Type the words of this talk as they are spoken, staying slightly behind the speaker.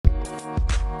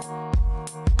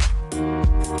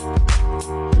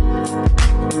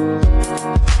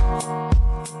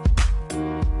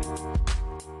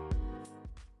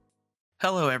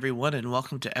everyone, and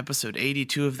welcome to episode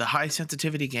 82 of the High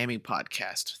Sensitivity Gaming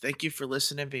Podcast. Thank you for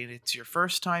listening. If it's your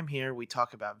first time here, we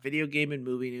talk about video game and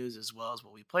movie news as well as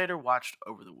what we played or watched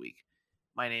over the week.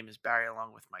 My name is Barry,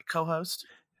 along with my co host,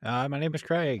 My name is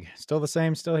Craig. Still the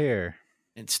same, still here.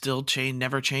 and still Chain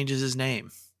never changes his name.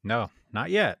 No,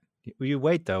 not yet. You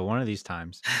wait, though, one of these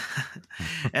times.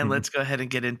 And let's go ahead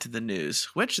and get into the news,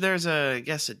 which there's I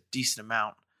guess, a decent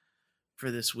amount for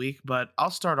this week, but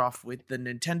I'll start off with the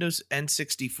Nintendo's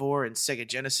N64 and Sega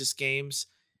Genesis games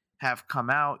have come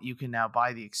out. You can now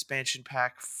buy the expansion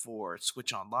pack for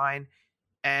Switch Online,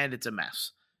 and it's a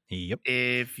mess. Yep.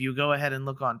 If you go ahead and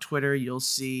look on Twitter, you'll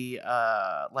see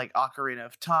like Ocarina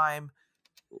of Time,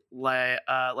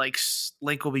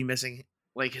 Link will be missing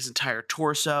like his entire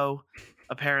torso,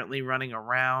 apparently running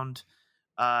around,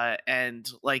 and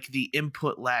like the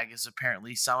input lag is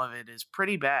apparently some of it is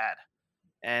pretty bad,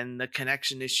 and the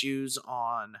connection issues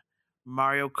on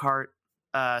Mario Kart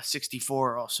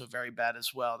 64 are also very bad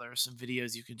as well. There are some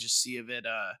videos you can just see of it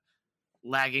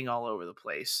lagging all over the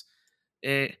place.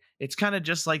 It's kind of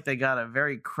just like they got a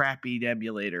very crappy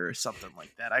emulator or something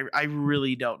like that. I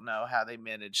really don't know how they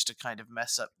managed to kind of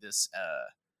mess up this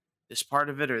part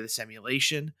of it or this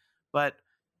emulation, but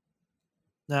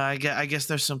I guess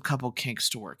there's some couple kinks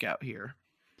to work out here.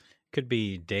 Could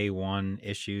be day one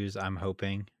issues, I'm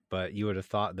hoping, but you would have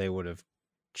thought they would have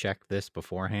checked this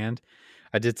beforehand.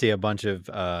 I did see a bunch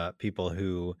of people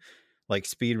who like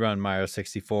speedrun Mario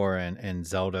 64 and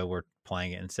Zelda were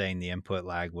playing it and saying the input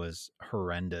lag was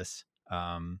horrendous.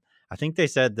 I think they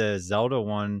said the Zelda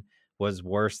one was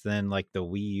worse than like the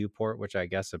Wii U port, which I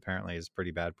guess apparently is a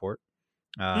pretty bad port.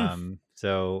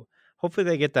 So hopefully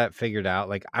they get that figured out.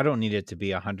 Like, I don't need it to be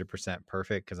 100%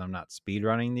 perfect because I'm not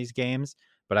speedrunning these games,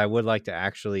 but I would like to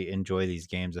actually enjoy these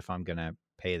games if I'm going to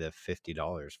pay the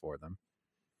 $50 for them.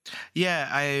 Yeah,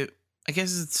 I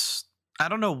guess it's I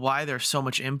don't know why there's so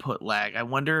much input lag. I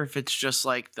wonder if it's just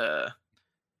like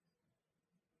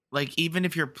even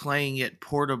if you're playing it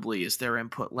portably, is there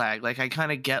input lag? Like I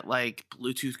kind of get like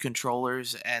Bluetooth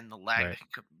controllers and the lag Right.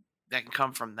 that can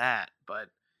come from that, but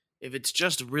if it's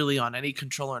just really on any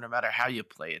controller, no matter how you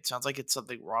play, it sounds like it's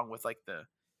something wrong with like the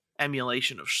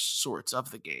emulation of sorts of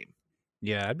the game.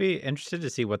 Yeah, I'd be interested to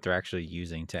see what they're actually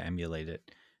using to emulate it.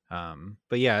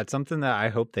 But yeah, it's something that I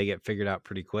hope they get figured out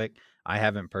pretty quick. I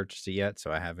haven't purchased it yet,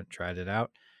 so I haven't tried it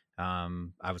out.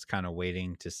 I was kind of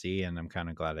waiting to see, and I'm kind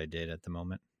of glad I did at the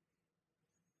moment.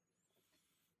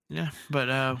 Yeah,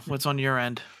 but what's on your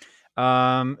end?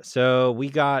 So we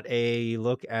got a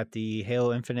look at the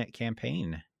Halo Infinite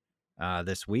campaign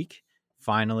this week,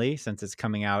 finally, since it's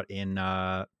coming out in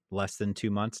less than 2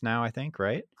 months now, I think,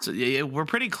 right? So yeah, we're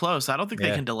pretty close. I don't think they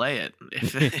Yeah. can delay it at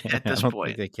I this don't think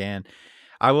point. they can.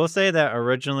 I will say that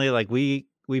originally, like we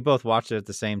both watched it at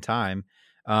the same time.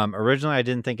 Originally, I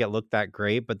didn't think it looked that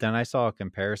great, but then I saw a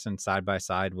comparison side by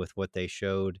side with what they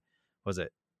showed. Was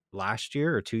it last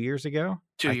year or 2 years ago?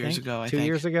 2 years ago, I Two think.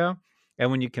 years ago.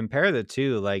 And when you compare the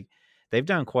two, like they've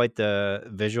done quite the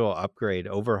visual upgrade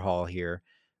overhaul here.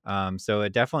 So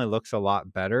it definitely looks a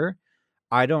lot better.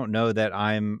 I don't know that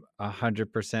I'm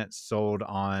 100% sold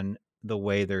on the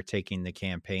way they're taking the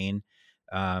campaign.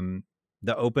 Um,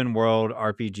 the open world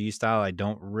RPG style, I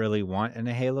don't really want in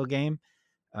a Halo game.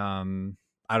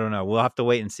 I don't know. We'll have to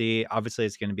wait and see. Obviously,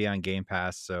 it's going to be on Game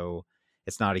Pass, so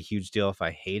it's not a huge deal if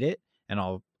I hate it, and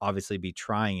I'll obviously be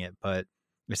trying it, but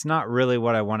it's not really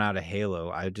what I want out of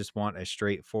Halo. I just want a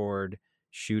straightforward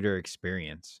shooter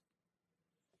experience.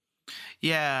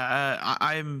 Yeah,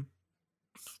 I'm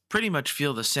pretty much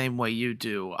feel the same way you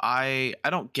do. I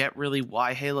don't get really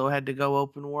why Halo had to go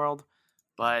open world,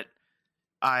 but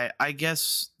I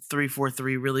guess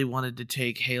 343 really wanted to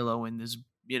take Halo in this,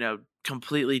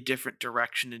 completely different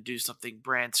direction and do something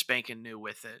brand spanking new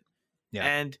with it. Yeah.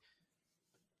 And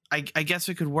I guess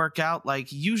it could work out.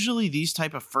 Like usually these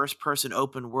type of first person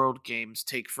open world games,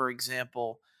 take for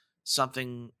example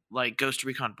something like Ghost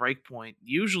Recon Breakpoint.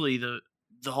 Usually the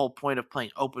whole point of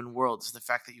playing open world is the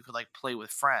fact that you could like play with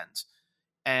friends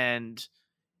and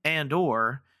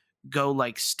or go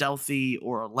like stealthy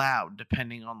or loud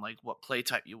depending on like what play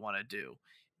type you want to do.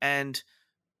 And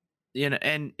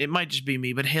and it might just be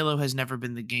me, but Halo has never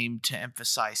been the game to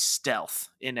emphasize stealth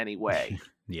in any way.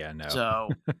 Yeah, no. So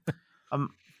um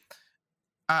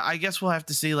I guess we'll have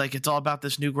to see. Like it's all about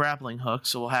this new grappling hook,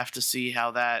 so we'll have to see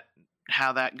how that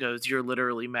goes. You're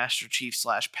literally Master Chief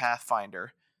slash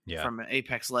Pathfinder Yeah. from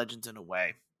Apex Legends in a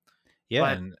way. Yeah,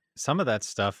 But and some of that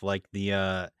stuff like the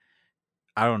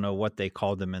I don't know what they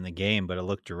called them in the game, but it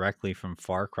looked directly from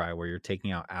Far Cry where you're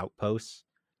taking out outposts.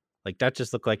 Like that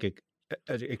just looked like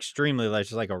extremely like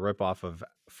just like a rip off of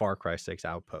Far Cry 6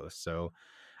 Outpost. So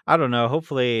I don't know.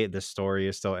 Hopefully the story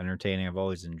is still entertaining. I've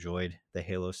always enjoyed the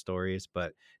Halo stories,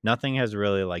 but nothing has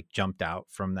really like jumped out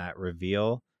from that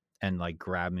reveal and like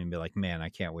grabbed me and be like, man, I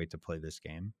can't wait to play this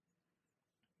game.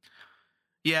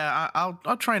 Yeah,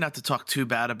 I'll try not to talk too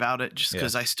bad about it, just Yeah.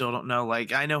 because I still don't know.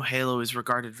 Like, I know Halo is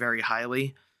regarded very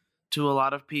highly to a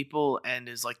lot of people and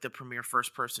is like the premier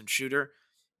first person shooter.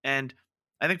 And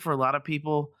I think for a lot of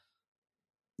people,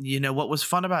 what was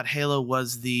fun about Halo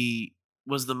was the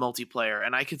multiplayer.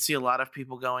 And I could see a lot of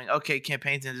people going, okay,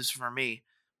 campaigns is for me,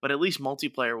 but at least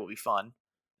multiplayer will be fun.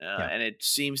 Yeah. And it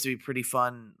seems to be pretty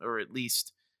fun, or at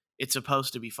least it's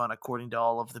supposed to be fun according to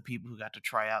all of the people who got to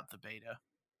try out the beta.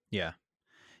 Yeah.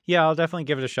 Yeah, I'll definitely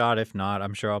give it a shot. If not,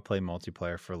 I'm sure I'll play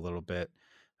multiplayer for a little bit.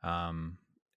 Um,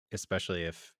 Especially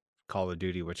if Call of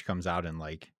Duty, which comes out in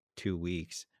like 2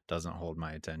 weeks, doesn't hold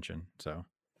my attention. So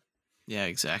Yeah,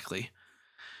 exactly.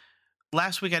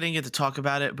 Last week I didn't get to talk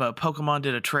about it, but Pokemon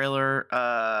did a trailer,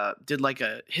 did like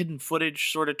a hidden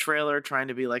footage sort of trailer, trying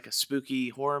to be like a spooky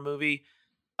horror movie.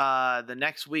 The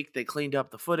next week they cleaned up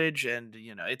the footage, and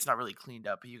it's not really cleaned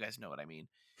up, but you guys know what I mean.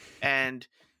 And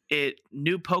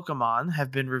new Pokemon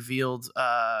have been revealed.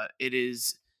 It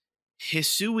is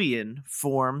Hisuian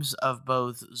forms of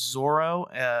both Zoro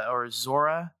or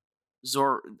Zora.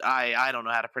 I don't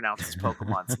know how to pronounce this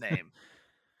Pokemon's name.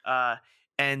 uh,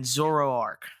 and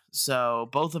Zoroark. So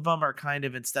both of them are kind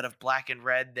of, instead of black and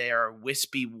red, they are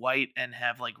wispy white and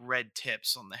have like red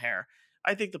tips on the hair.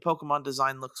 I think the Pokemon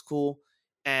design looks cool,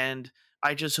 and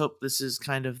I just hope this is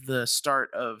kind of the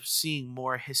start of seeing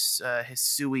more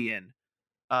Hisuian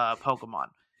Pokemon,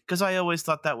 because I always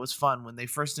thought that was fun when they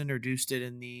first introduced it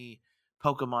in the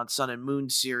Pokemon Sun and Moon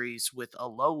series with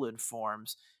Alolan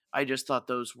forms. I just thought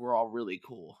those were all really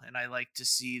cool, and I like to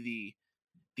see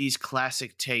these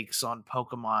classic takes on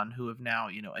Pokemon who have now,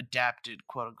 adapted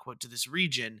quote unquote to this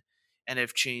region and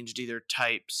have changed either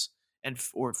types and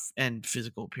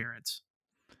physical appearance.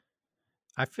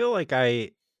 I feel like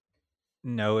I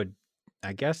know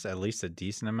I guess at least a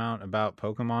decent amount about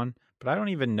Pokemon, but I don't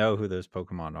even know who those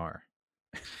Pokemon are.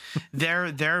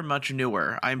 They're much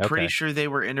newer. I'm pretty Okay. sure they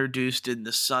were introduced in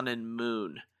the Sun and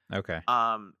Moon Okay.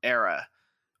 era,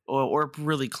 or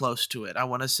really close to it. I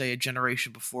want to say a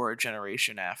generation before, a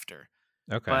generation after.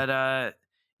 Okay. But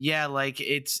yeah, like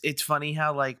it's funny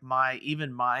how like my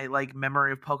like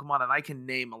memory of Pokemon, and I can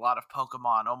name a lot of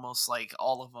Pokemon, almost like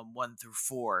all of them 1 through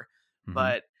 4. Mhm.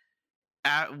 But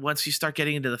once you start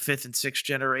getting into the fifth and sixth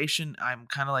generation, I'm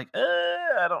kind of like,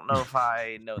 I don't know if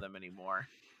I know them anymore.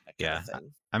 That kind of Yeah.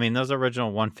 thing. I mean, those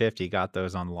original 150 got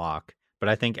those on lock, but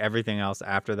I think everything else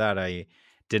after that, I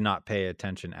did not pay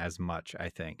attention as much, I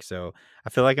think. So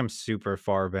I feel like I'm super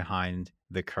far behind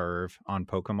the curve on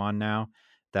Pokemon now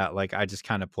that like I just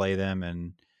kind of play them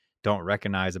and don't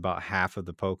recognize about half of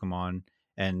the Pokemon.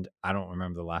 And I don't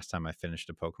remember the last time I finished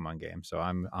a Pokemon game. So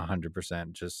I'm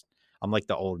 100% just, I'm like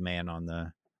the old man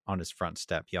on his front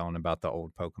step yelling about the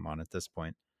old Pokemon at this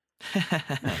point.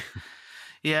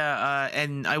 Yeah,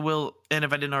 and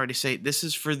if I didn't already say, this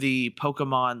is for the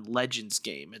Pokemon Legends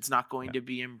game. It's not going Yeah. to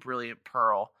be in Brilliant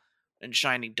Pearl and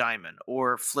Shining Diamond,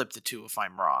 or flip the two if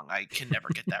I'm wrong. I can never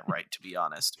get that right, to be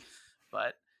honest.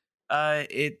 But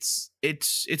it's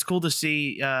cool to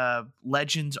see.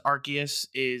 Legends Arceus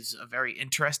is a very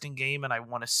interesting game, and I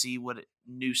want to see what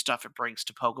new stuff it brings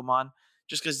to Pokemon.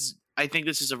 Just because I think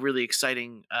this is a really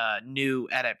exciting new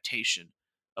adaptation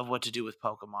of what to do with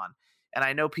Pokemon. And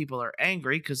I know people are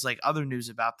angry because, like, other news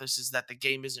about this is that the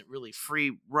game isn't really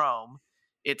free roam.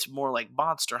 It's more like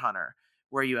Monster Hunter,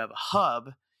 where you have a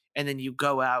hub and then you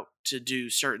go out to do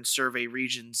certain survey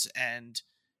regions, and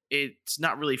it's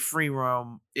not really free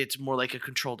roam. It's more like a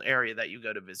controlled area that you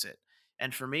go to visit.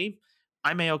 And for me,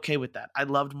 I'm a okay with that. I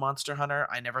loved Monster Hunter.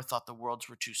 I never thought the worlds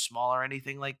were too small or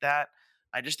anything like that.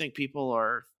 I just think people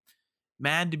are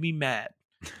mad to be mad.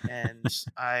 And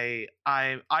I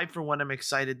for one am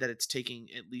excited that it's taking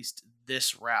at least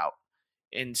this route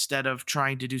instead of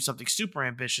trying to do something super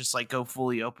ambitious like go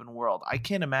fully open world. I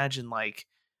can't imagine like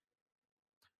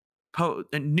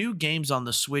new games on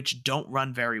the Switch don't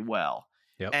run very well.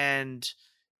 Yep. And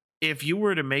if you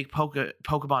were to make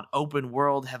Pokemon open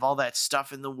world, have all that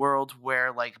stuff in the world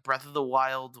where like Breath of the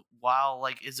Wild, while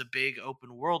like is a big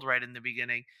open world right in the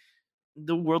beginning,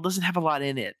 the world doesn't have a lot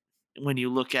in it when you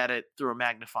look at it through a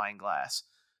magnifying glass.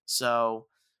 So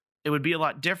it would be a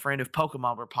lot different if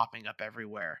Pokemon were popping up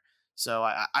everywhere. So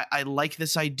I like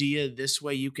this idea. This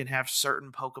way you can have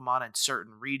certain Pokemon in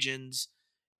certain regions,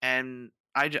 and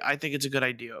I think it's a good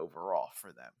idea overall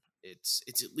for them. It's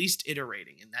at least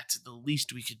iterating, and that's the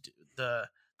least we could do. The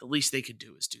least they could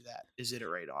do is do that, is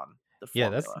iterate on the Yeah,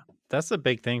 that's formula. That's the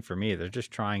big thing for me. They're just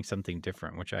trying something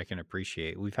different, which I can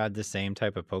appreciate. We've had the same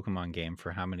type of Pokemon game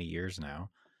for how many years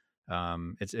now?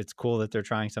 It's cool that they're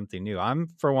trying something new. I'm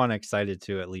for one excited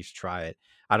to at least try it.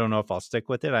 I don't know if I'll stick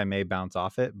with it. I may bounce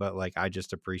off it, but like I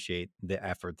just appreciate the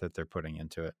effort that they're putting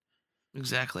into it.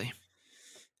 Exactly.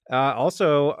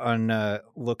 Also, on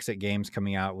looks at games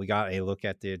coming out, we got a look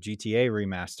at the GTA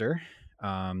remaster,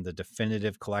 the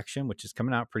definitive collection, which is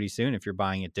coming out pretty soon if you're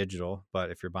buying it digital.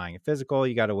 But if you're buying it physical,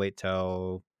 you got to wait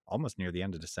till almost near the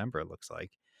end of December, it looks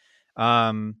like.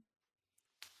 Um,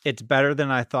 it's better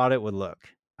than I thought it would look.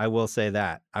 I will say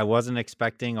that. I wasn't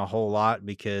expecting a whole lot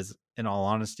because, in all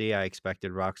honesty, I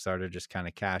expected Rockstar to just kind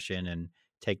of cash in and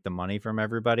take the money from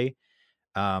everybody.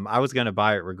 I was gonna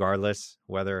buy it regardless,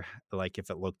 whether like if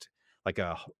it looked like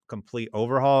a complete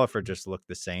overhaul, if it just looked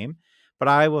the same. But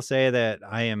I will say that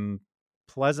I am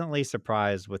pleasantly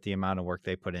surprised with the amount of work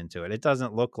they put into it. It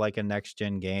doesn't look like a next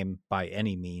gen game by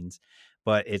any means,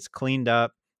 but it's cleaned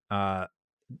up. Uh,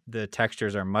 the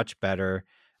textures are much better.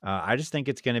 I just think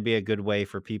it's going to be a good way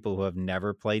for people who have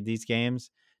never played these games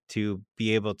to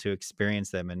be able to experience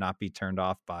them and not be turned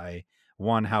off by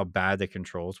one, how bad the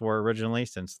controls were originally,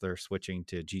 since they're switching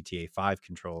to GTA 5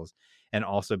 controls, and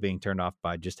also being turned off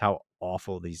by just how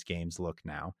awful these games look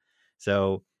now.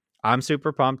 So I'm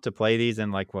super pumped to play these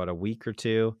in like what, a week or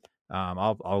two.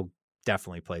 I'll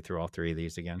definitely play through all three of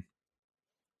these again.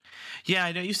 Yeah,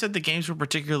 I know you said the games were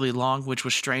particularly long, which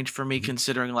was strange for me Mhm.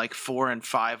 considering like 4 and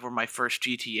 5 were my first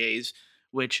GTA's,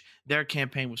 which their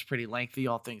campaign was pretty lengthy,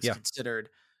 all things Yeah. considered.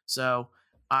 So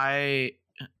I,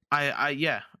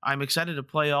 yeah, I'm excited to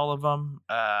play all of them.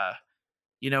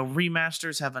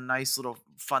 Remasters have a nice little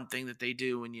fun thing that they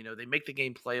do, and they make the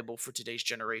game playable for today's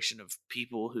generation of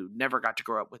people who never got to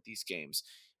grow up with these games.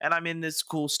 And I'm in this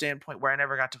cool standpoint where I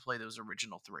never got to play those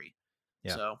original three.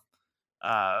 Yeah. So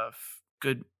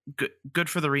good good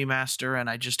for the remaster, and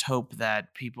I just hope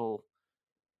that people,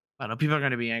 I don't know, people are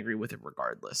going to be angry with it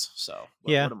regardless. So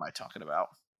what Yeah. am I talking about?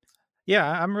 Yeah,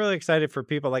 I'm really excited for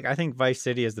people. Like, I think Vice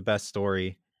City is the best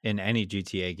story in any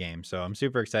GTA game. So I'm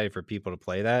super excited for people to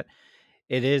play that.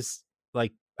 It is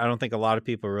like, I don't think a lot of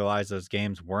people realize those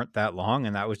games weren't that long,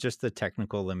 and that was just the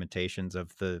technical limitations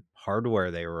of the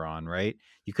hardware they were on, right?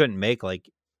 You couldn't make like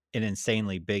an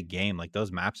insanely big game. Like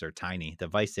those maps are tiny. The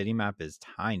Vice City map is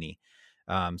tiny.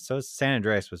 So San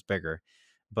Andreas was bigger.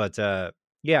 But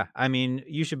yeah, I mean,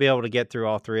 you should be able to get through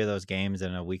all three of those games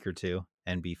in a week or two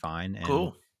and be fine and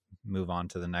Cool. move on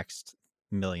to the next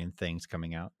million things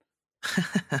coming out.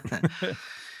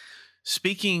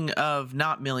 Speaking of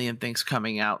not million things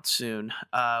coming out soon,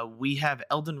 we have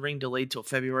Elden Ring delayed till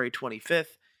February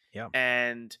 25th, Yeah.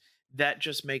 and that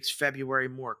just makes February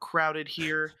more crowded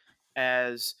here,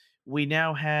 as we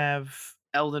now have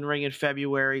Elden Ring in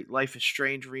February, Life is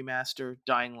Strange remaster,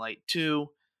 Dying Light 2,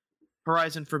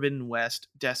 Horizon Forbidden West,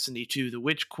 Destiny 2, The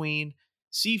Witch Queen,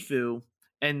 Sifu,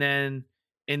 and then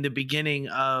in the beginning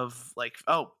of like,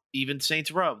 oh, even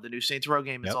Saints Row, the new Saints Row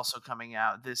game is Yep. also coming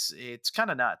out. It's kind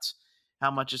of nuts how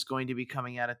much is going to be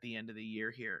coming out at the end of the year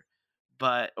here.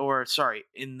 But or sorry,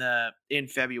 in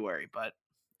February, but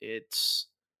it's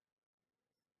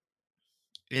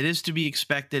it is to be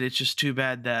expected. It's just too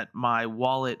bad that my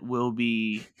wallet will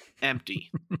be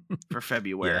empty for Yeah.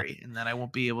 February and then I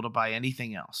won't be able to buy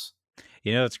anything else.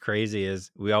 You know what's crazy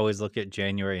is we always look at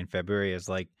January and February as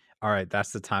like, all right,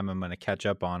 that's the time I'm going to catch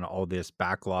up on all this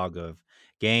backlog of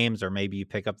games, or maybe you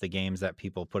pick up the games that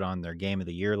people put on their game of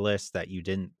the year list that you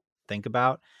didn't think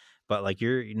about. But like,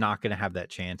 you're not going to have that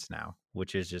chance now,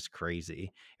 which is just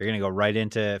crazy. You're going to go right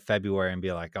into February and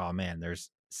be like, oh man,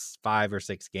 there's 5 or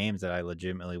 6 games that I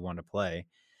legitimately want to play.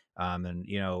 And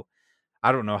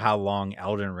I don't know how long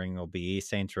Elden Ring will be.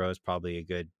 Saints Row is probably a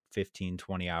good 15,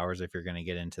 20 hours if you're going to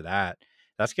get into that.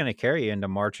 That's going to carry you into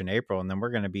March and April, and then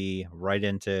we're going to be right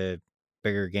into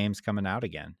bigger games coming out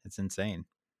again. It's insane.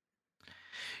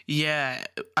 Yeah,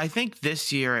 I think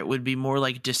this year it would be more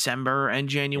like December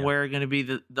and Yeah. January are going to be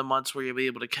the months where you'll be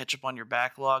able to catch up on your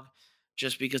backlog,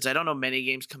 just because I don't know many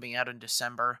games coming out in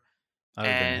December. Other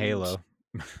than And Halo.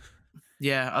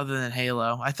 yeah, other than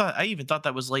Halo, I even thought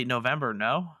that was late November.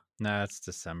 No, No, it's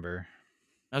December.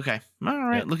 okay, all Yep.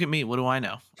 right. Look at me. What do I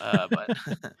know? But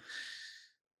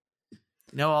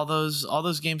all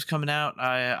those games coming out.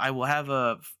 I will have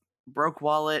a broke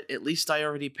wallet. At least I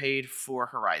already paid for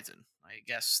Horizon. I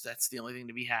guess that's the only thing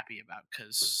to be happy about,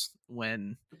 because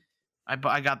when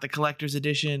I got the collector's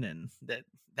edition, and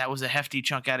that was a hefty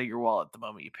chunk out of your wallet the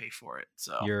moment you pay for it.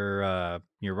 So You're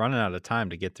running out of time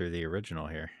to get through the original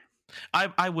here.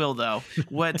 I will though.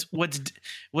 What's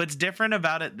different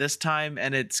about it this time,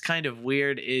 and it's kind of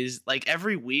weird, is like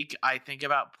every week I think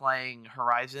about playing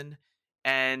Horizon,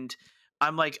 and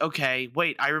I'm like, okay,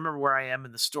 wait, I remember where I am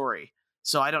in the story,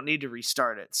 so I don't need to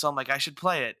restart it. So I'm like, I should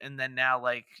play it, and then now,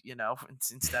 like,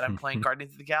 instead I'm playing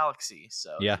Guardians of the Galaxy.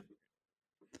 So Yeah.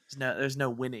 there's no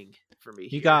winning for me You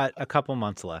here. got a couple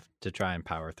months left to try and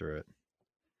power through it.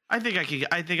 I think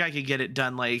I could get it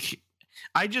done. Like,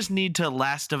 I just need to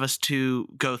Last of Us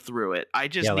 2 go through it. I Yeah,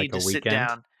 just like need a to sit weekend.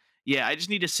 down. Yeah, I just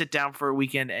need to sit down for a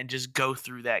weekend and just go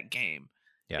through that game.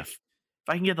 Yeah, If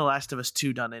I can get The Last of Us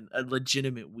 2 done in a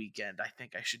legitimate weekend, I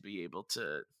think I should be able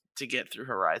to get through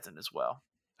Horizon as well.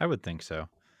 I would think so.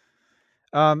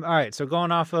 All right, so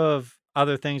going off of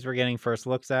other things we're getting first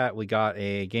looks at, we got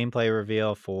a gameplay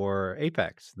reveal for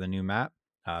Apex, the new map,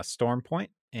 Storm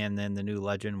Point, and then the new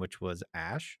legend, which was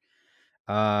Ash.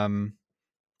 Um,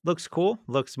 Looks cool.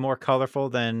 Looks more colorful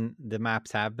than the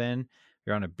maps have been.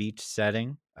 You're on a beach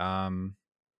setting.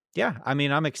 Yeah, I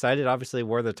mean, I'm excited. Obviously,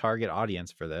 we're the target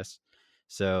audience for this,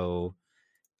 so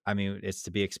I mean, it's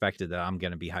to be expected that I'm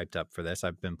going to be hyped up for this.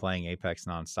 I've been playing Apex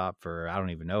nonstop for I don't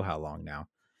even know how long now.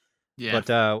 Yeah.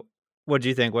 But what do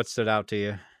you think? What stood out to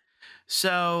you?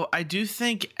 So I do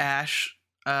think Ash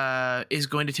is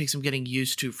going to take some getting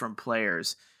used to from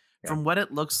players. Yeah. From what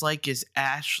it looks like, is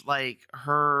Ash like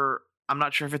her? I'm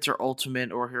not sure if it's her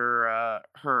ultimate or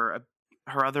her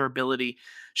other ability.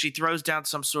 She throws down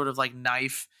some sort of like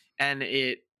knife and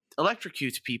it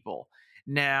electrocutes people.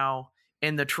 Now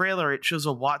in the trailer, it shows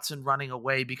a Watson running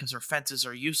away because her fences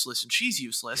are useless and she's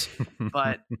useless.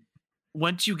 But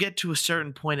once you get to a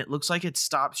certain point, it looks like it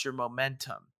stops your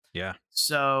momentum. Yeah.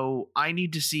 So I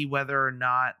need to see whether or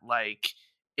not, like,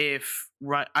 if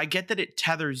I get that it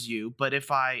tethers you, but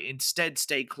if I instead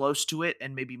stay close to it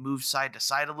and maybe move side to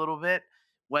side a little bit,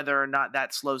 whether or not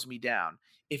that slows me down.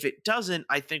 If it doesn't,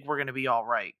 I think we're going to be all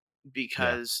right, Yeah.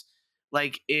 because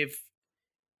like if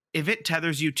it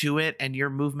tethers you to it and your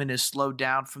movement is slowed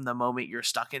down from the moment you're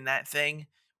stuck in that thing,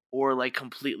 or like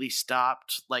completely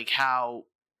stopped, like how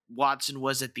Watson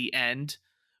was at the end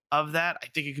of that, I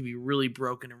think it could be really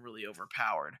broken and really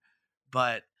overpowered.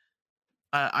 But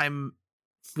I'm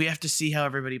we have to see how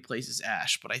everybody plays as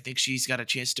Ash, but I think she's got a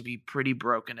chance to be pretty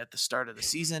broken at the start of the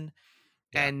season.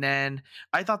 Yeah. And then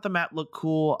I thought the map looked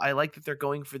cool. I like that they're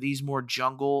going for these more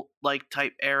jungle like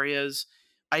type areas.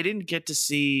 I didn't get to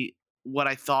see what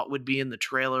I thought would be in the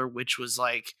trailer, which was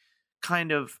like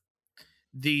kind of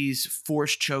these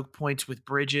forced choke points with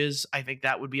bridges. I think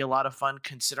that would be a lot of fun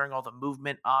considering all the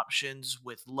movement options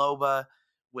with Loba,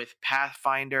 with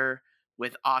Pathfinder,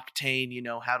 with Octane,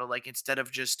 how to, like, instead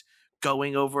of just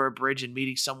going over a bridge and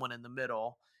meeting someone in the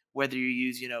middle, whether you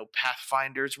use,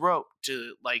 Pathfinder's rope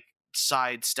to like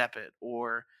sidestep it,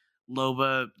 or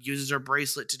Loba uses her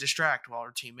bracelet to distract while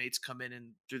her teammates come in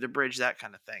and through the bridge, that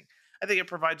kind of thing. I think it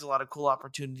provides a lot of cool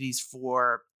opportunities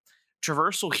for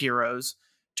traversal heroes,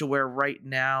 to where right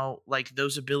now, like,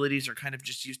 those abilities are kind of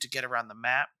just used to get around the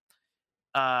map,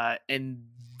 and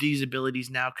these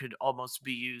abilities now could almost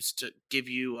be used to give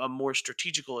you a more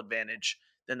strategical advantage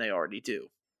than they already do.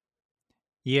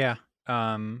 Yeah.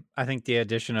 I think the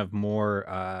addition of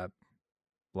more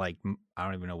like I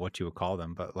don't even know what you would call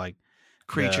them, but like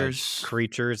the Creatures.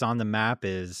 creatures on the map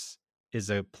is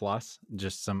a plus.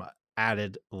 Just some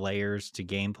added layers to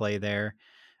gameplay there.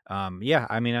 Yeah,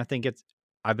 I mean, I think it's.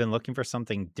 I've been looking for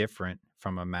something different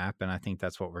from a map, and I think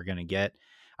that's what we're gonna get.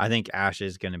 I think Ash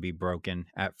is gonna be broken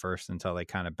at first until they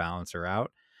kind of balance her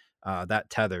out. That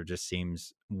tether just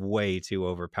seems way too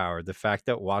overpowered. The fact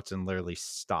that Watson literally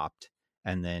stopped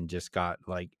and then just got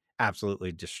like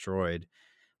absolutely destroyed,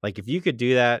 like, if you could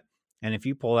do that, and if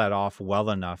you pull that off well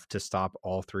enough to stop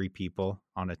all 3 people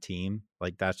on a team,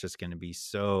 like, that's just gonna be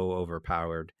so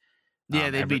overpowered. Yeah,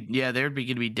 Every they'd be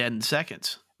gonna be dead in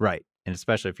seconds. Right, and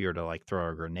especially if you were to, like, throw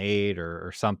a grenade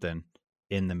or something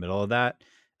in the middle of that,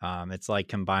 it's like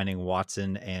combining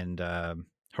Watson and,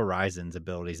 Horizon's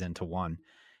abilities into one,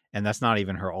 and that's not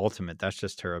even her ultimate, that's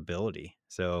just her ability.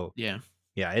 So, Yeah.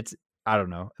 yeah, it's I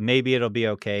don't know. Maybe it'll be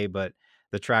okay, but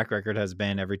the track record has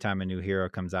been every time a new hero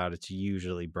comes out, it's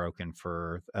usually broken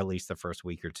for at least the first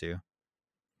week or 2.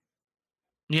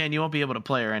 Yeah, and you won't be able to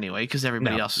play her anyway because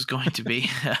everybody No, else is going to be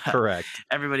correct.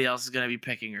 everybody else is going to be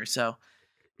picking her. So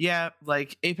yeah,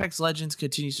 like, Apex Legends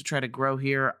continues to try to grow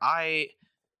here. I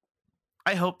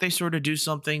hope they sort of do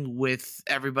something with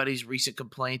everybody's recent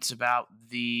complaints about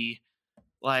the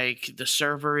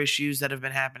server issues that have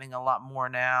been happening a lot more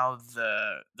now,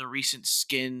 the recent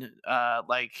skin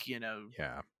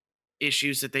Yeah.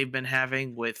 issues that they've been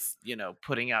having with,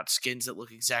 putting out skins that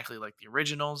look exactly like the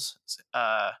originals.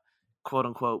 Quote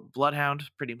unquote Bloodhound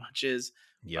pretty much is.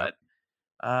 Yep.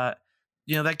 But uh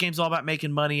that game's all about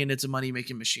making money, and it's a money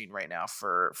making machine right now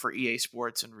for EA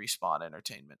Sports and Respawn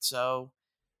Entertainment. So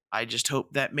I just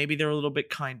hope that maybe they're a little bit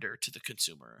kinder to the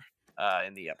consumer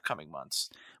in the upcoming months.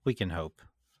 We can hope.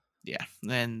 Yeah,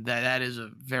 and that is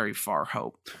a very far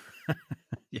hope.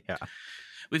 Yeah.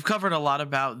 We've covered a lot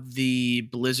about the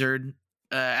Blizzard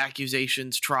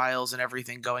accusations, trials, and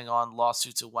everything going on,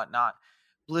 lawsuits and whatnot.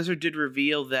 Blizzard did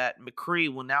reveal that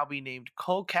McCree will now be named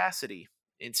Cole Cassidy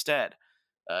instead.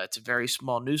 It's a very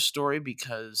small news story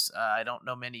because I don't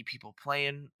know many people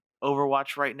playing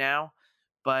Overwatch right now,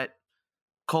 but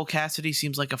Cole Cassidy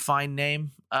seems like a fine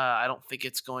name. I don't think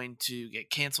it's going to get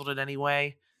canceled in any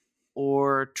way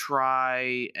or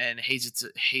try and haze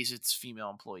its female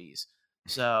employees.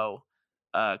 So,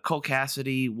 Cole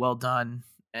Cassidy, well done,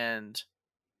 and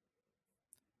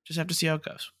just have to see how it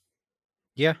goes.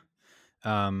 Yeah.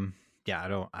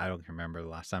 Yeah, I don't remember the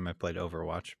last time I played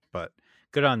Overwatch, but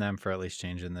good on them for at least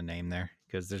changing the name there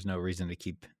because there's no reason to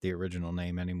keep the original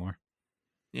name anymore.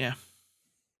 Yeah.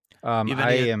 You have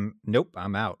I any? am nope,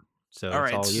 I'm out. So All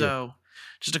it's right. all you. So,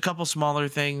 just a couple smaller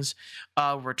things.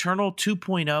 Returnal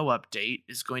 2.0 update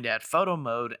is going to add photo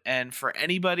mode, and for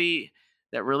anybody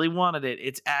that really wanted it,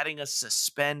 it's adding a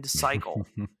suspend cycle.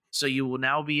 So you will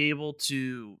now be able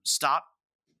to stop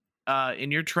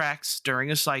in your tracks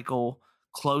during a cycle,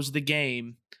 close the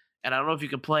game, and I don't know if you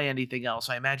can play anything else.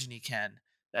 I imagine you can.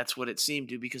 That's what it seemed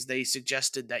to because they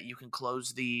suggested that you can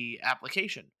close the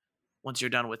application once you're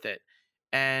done with it.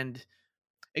 And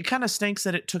it kind of stinks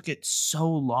that it took it so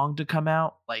long to come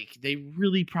out. Like they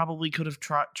really probably could have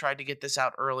tried to get this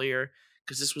out earlier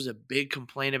because this was a big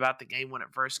complaint about the game when it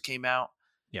first came out.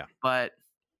 Yeah. But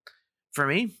for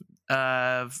me,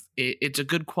 it's a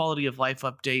good quality of life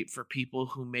update for people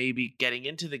who may be getting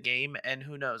into the game, and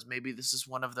who knows, maybe this is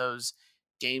one of those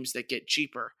games that get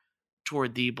cheaper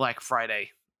toward the Black Friday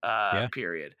Yeah.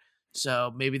 period.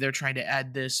 So maybe they're trying to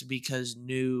add this because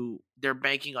they're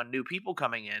banking on new people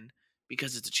coming in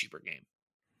because it's a cheaper game.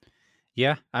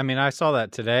 Yeah. I mean, I saw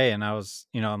that today and I was,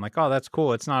 I'm like, oh, that's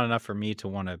cool. It's not enough for me to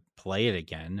want to play it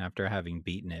again after having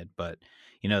beaten it. But,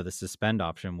 the suspend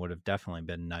option would have definitely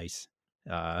been nice.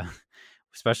 Uh,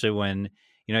 especially when,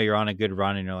 you're on a good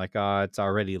run and you're like, oh, it's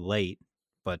already late.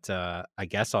 But I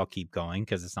guess I'll keep going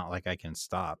because it's not like I can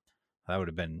stop. That would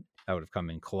have come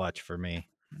in clutch for me.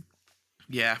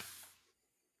 Yeah.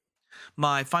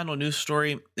 My final news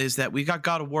story is that we got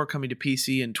God of War coming to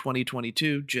PC in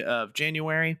 2022 of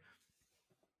January.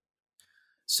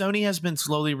 Sony has been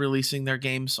slowly releasing their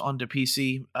games onto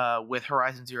PC with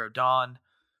Horizon Zero Dawn,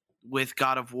 with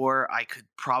God of War. I could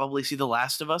probably see The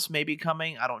Last of Us maybe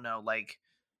coming. I don't know. Like,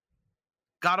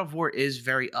 God of War is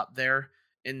very up there,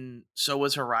 and so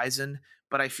was Horizon.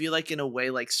 But I feel like, in a way,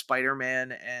 like Spider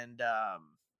Man and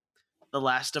The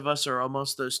Last of Us are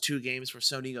almost those two games where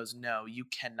Sony goes, no, you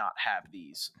cannot have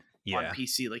these on Yeah.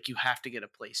 PC. Like, you have to get a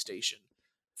PlayStation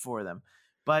for them.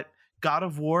 But God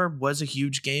of War was a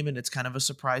huge game, and it's kind of a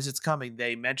surprise it's coming.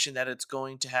 They mentioned that it's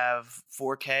going to have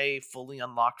 4K fully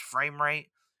unlocked frame rate,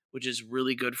 which is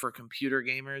really good for computer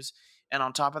gamers. And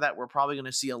on top of that, we're probably going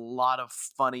to see a lot of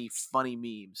funny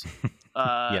memes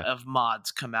Yeah. of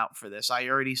mods come out for this. I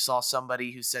already saw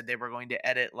somebody who said they were going to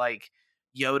edit like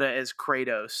Yoda as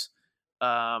Kratos,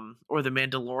 or the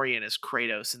Mandalorian as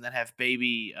Kratos, and then have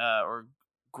baby or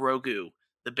Grogu,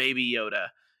 the baby Yoda,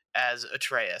 as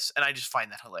Atreus. And I just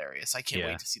find that hilarious. I can't Yeah.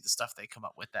 wait to see the stuff they come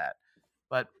up with that.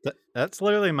 But That's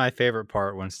literally my favorite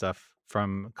part when stuff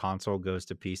from console goes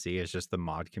to PC is just the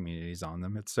mod communities on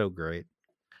them. It's so great.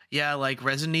 yeah, like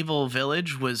Resident Evil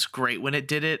Village was great when it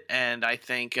did it, and I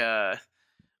think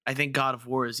God of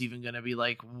War is even going to be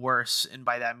like worse, and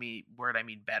by that word I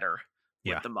mean better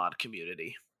with Yeah, the mod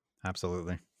community.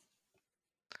 absolutely.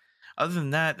 Other than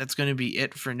that, that's going to be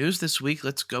it for news this week.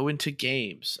 Let's go into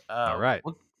games. All right.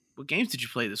 What games did you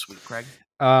play this week, Craig?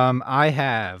 I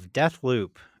have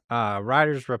Deathloop,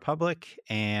 Riders Republic,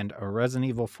 and a Resident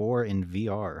Evil 4 in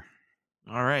VR.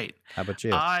 All right. How about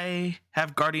you? I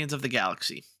have Guardians of the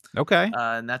Galaxy, Okay.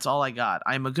 and that's all I got.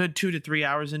 I'm a good 2 to 3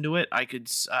 hours into it.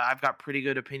 I've got pretty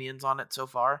good opinions on it so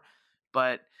far,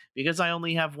 but because I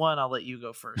only have one, I'll let you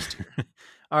go first here.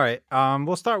 All right.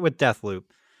 We'll start with Deathloop.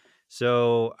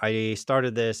 So I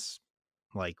started this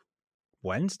like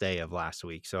Wednesday of last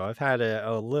week. So I've had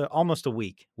almost a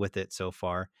week with it so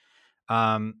far.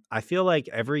 I feel like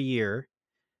every year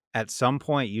at some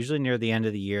point, usually near the end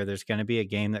of the year, there's going to be a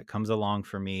game that comes along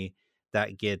for me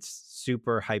that gets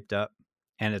super hyped up.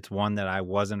 And it's one that I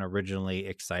wasn't originally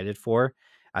excited for.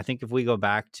 I think if we go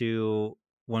back to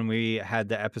when we had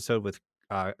the episode with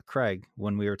Craig,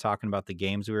 when we were talking about the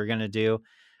games we were going to do,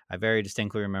 I very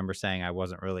distinctly remember saying I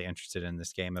wasn't really interested in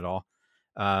this game at all.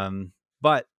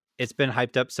 But it's been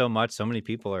hyped up so much. So many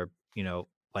people are,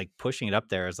 like pushing it up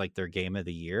there as like their game of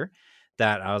the year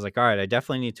that I was like, all right, I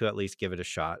definitely need to at least give it a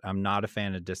shot. I'm not a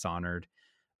fan of Dishonored,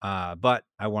 but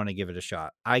I want to give it a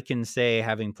shot. I can say,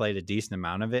 having played a decent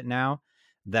amount of it now,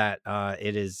 that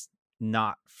it is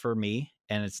not for me.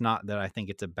 And it's not that I think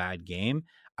it's a bad game.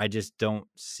 I just don't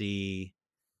see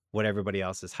what everybody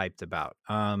else is hyped about.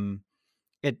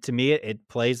 It to me, it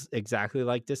plays exactly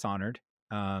like Dishonored,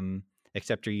 um,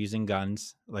 except you're using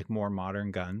guns, like more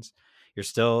modern guns. You're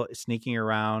still sneaking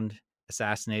around,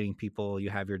 assassinating people.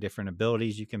 You have your different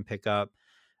abilities you can pick up.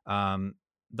 Um,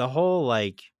 the whole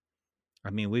like, I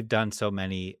mean, we've done so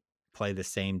many play the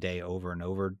same day over and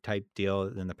over type deal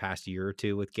in the past year or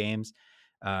two with games,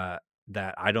 uh,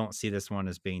 that I don't see this one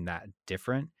as being that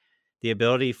different. The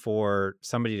ability for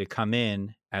somebody to come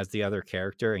in as the other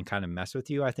character and kind of mess with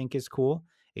you, I think, is cool.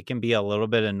 It can be a little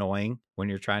bit annoying when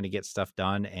you're trying to get stuff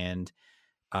done and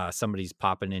somebody's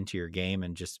popping into your game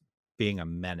and just being a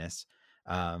menace.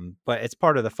 But it's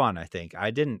part of the fun, I think.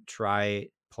 I didn't try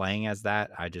playing as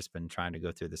that. I just been trying to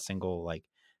go through the single, like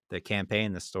the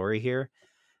campaign, the story here.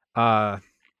 Uh,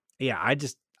 yeah,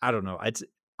 I don't know.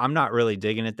 I'm not really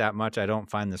digging it that much. I don't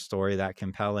find the story that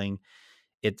compelling.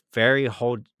 It very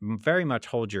much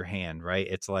hold your hand, right?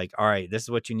 It's like, all right, this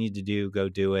is what you need to do. Go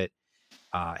do it.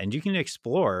 And you can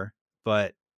explore,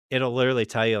 but it'll literally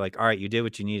tell you like, all right, you did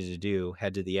what you needed to do,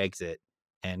 head to the exit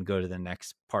and go to the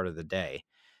next part of the day.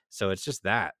 So it's just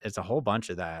that. It's a whole bunch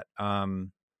of that.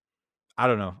 I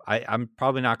don't know. I'm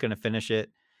probably not going to finish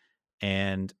it.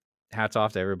 And hats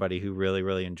off to everybody who really,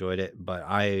 really enjoyed it. But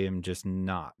I am just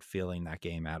not feeling that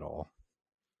game at all.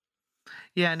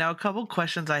 Yeah, now a couple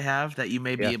questions I have that you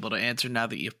may be Yeah. able to answer now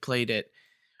that you've played it.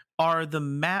 Are the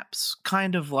maps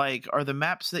kind of like are the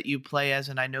maps that you play as,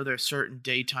 and I know there's certain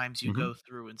daytimes you Hmm. go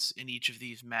through in each of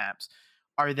these maps,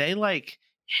 are they like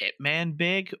Hitman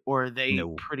big or are they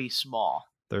No, pretty small?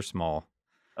 they're small.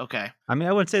 Okay. I mean,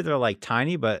 I wouldn't say they're like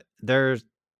tiny, but there's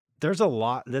a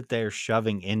lot that they're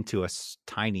shoving into a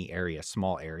tiny area,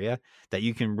 small area that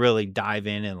you can really dive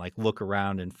in and like look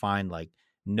around and find like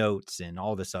notes and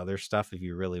all this other stuff if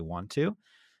you really want to.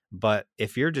 But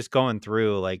if you're just going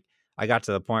through, like, I got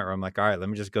to the point where I'm like, all right, let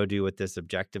me just go do what this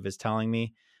objective is telling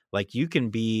me. Like, you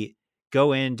can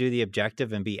go in, do the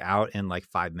objective, and be out in like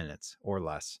 5 minutes or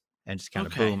less, and just kind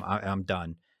of Okay. boom, I'm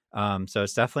done. So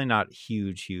it's definitely not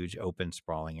huge, open,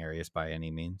 sprawling areas by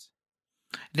any means.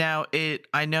 Now,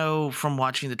 I know from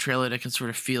watching the trailer that can sort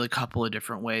of feel a couple of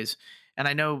different ways. And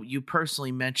I know you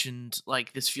personally mentioned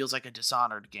like this feels like a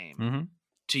Dishonored game Hmm.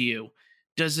 to you.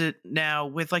 Does it now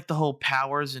with like the whole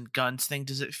powers and guns thing,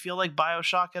 does it feel like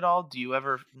BioShock at all? Do you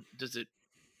ever does it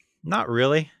Not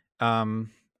really.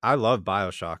 I love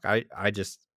Bioshock. I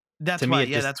just to That's me why, it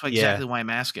yeah, just that's why yeah, exactly why I'm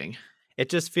asking. it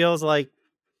just feels like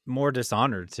more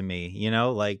Dishonored to me,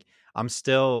 like I'm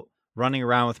still running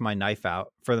around with my knife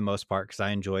out for the most part because I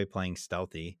enjoy playing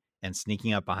stealthy and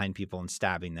sneaking up behind people and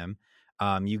stabbing them.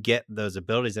 You get those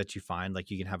abilities that you find, like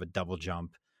you can have a double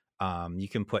jump. You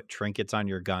can put trinkets on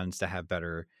your guns to have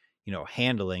better,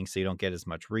 handling so you don't get as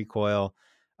much recoil.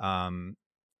 Um,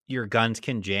 your guns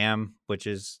can jam, which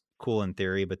is cool in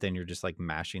theory, but then you're just like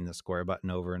mashing the square button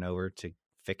over and over to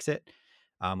fix it,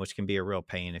 which can be a real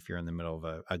pain if you're in the middle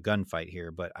of a gunfight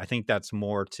here. But I think that's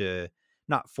more to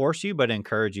not force you, but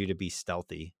encourage you to be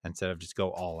stealthy instead of just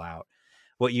go all out.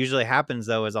 What usually happens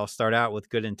though is I'll start out with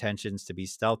good intentions to be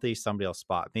stealthy. Somebody will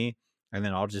spot me, and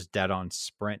then I'll just dead on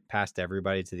sprint past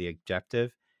everybody to the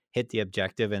objective, hit the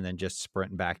objective, and then just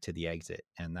sprint back to the exit.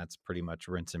 And that's pretty much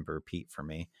rinse and repeat for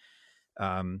me.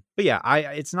 But yeah,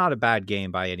 it's not a bad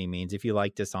game by any means. If you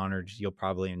like Dishonored, you'll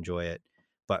probably enjoy it.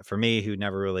 But for me, who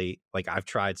never really like, I've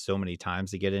tried so many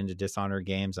times to get into Dishonored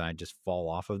games and I just fall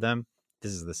off of them.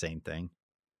 This is the same thing.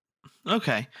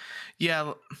 Okay.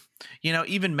 Yeah,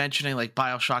 even mentioning like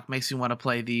BioShock makes me want to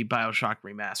play the BioShock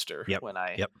remaster Yep.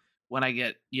 Yep. when I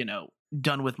get,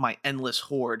 done with my endless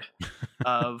horde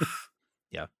of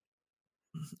Yeah.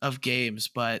 games,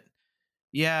 but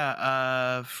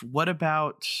yeah, what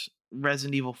about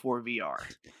Resident Evil 4 VR?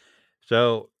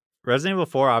 So Resident Evil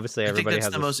 4, obviously I think everybody that's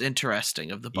has the this. most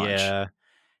interesting of the bunch. Yeah.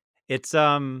 It's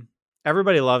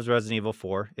everybody loves Resident Evil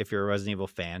 4 if you're a Resident Evil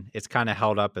fan. It's kind of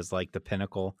held up as like the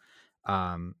pinnacle.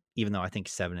 Even though I think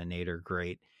 7 and 8 are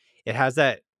great. It has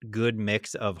that good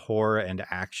mix of horror and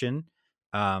action.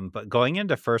 But going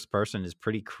into first person is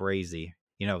pretty crazy.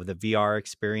 The VR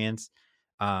experience.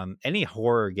 Any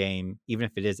horror game, even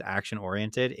if it is action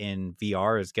oriented in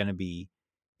VR, is going to be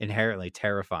inherently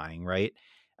terrifying, right?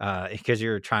 Because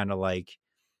you're trying to like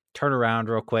turn around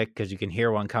real quick because you can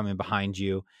hear one coming behind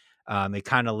you. It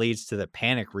kind of leads to the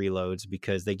panic reloads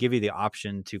because they give you the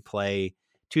option to play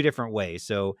two different ways.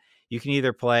 So you can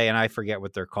either play, and I forget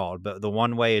what they're called, but the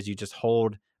one way is you just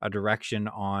hold a direction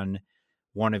on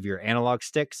one of your analog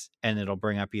sticks, and it'll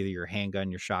bring up either your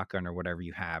handgun, your shotgun, or whatever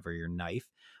you have, or your knife.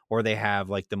 Or they have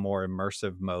like the more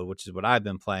immersive mode, which is what I've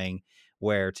been playing,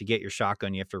 where to get your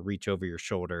shotgun, you have to reach over your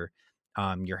shoulder.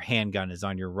 Your handgun is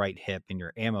on your right hip, and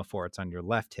your ammo for it's on your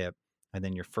left hip. And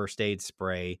then your first aid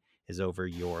spray is over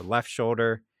your left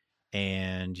shoulder,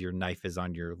 and your knife is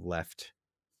on your left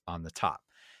on the top.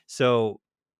 So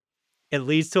it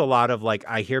leads to a lot of like,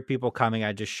 I hear people coming,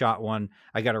 I just shot one,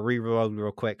 I got to reload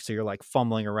real quick. So you're like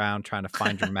fumbling around trying to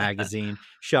find your magazine,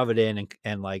 shove it in,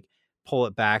 and like pull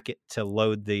it back to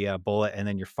load the bullet, and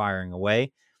then you're firing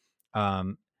away.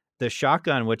 Um, the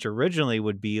shotgun, which originally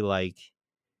would be like,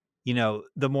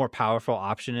 the more powerful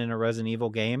option in a Resident Evil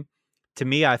game, to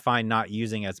me, I find not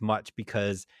using as much,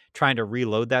 because trying to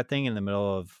reload that thing in the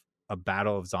middle of a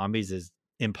battle of zombies is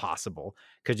impossible,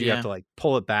 because you have Yeah. to like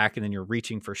pull it back, and then you're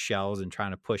reaching for shells and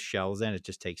trying to push shells in. It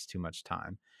just takes too much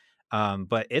time.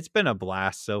 But it's been a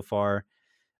blast so far.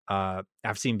 I've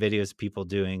seen videos of people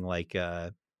doing like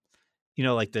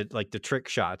like the trick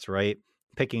shots, right?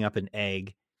 Picking up an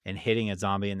egg and hitting a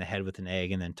zombie in the head with an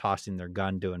egg, and then tossing their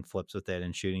gun, doing flips with it,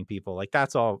 and shooting people. Like,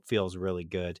 that's all feels really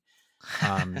good.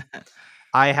 Um,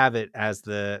 I have it as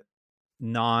the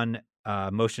non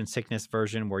motion sickness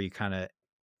version, where you kind of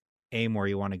aim where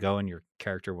you want to go and your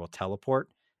character will teleport,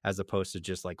 as opposed to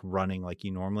just like running like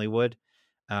you normally would.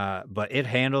 But it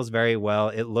handles very well.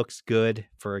 It looks good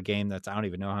for a game that's, I don't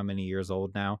even know how many years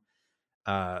old now.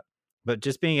 Uh, but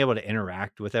just being able to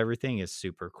interact with everything is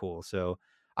super cool. So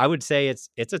I would say it's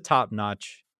a top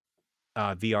notch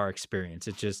VR experience.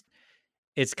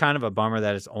 It's kind of a bummer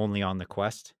that it's only on the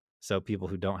Quest. So people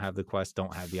who don't have the Quest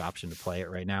don't have the option to play it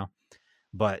right now.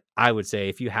 But I would say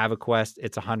if you have a Quest,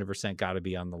 it's 100% got to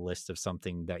be on the list of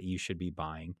something that you should be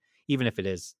buying, even if it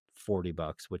is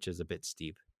 $40, which is a bit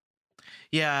steep.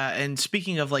 Yeah, and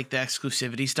speaking of like the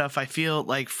exclusivity stuff, I feel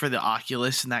like for the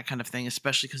Oculus and that kind of thing,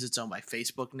 especially because it's owned by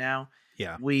Facebook now,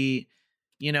 Yeah. we,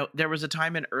 there was a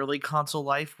time in early console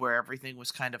life where everything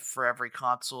was kind of for every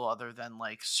console other than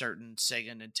like certain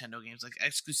Sega and Nintendo games. Like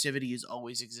exclusivity has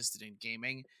always existed in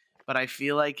gaming, but I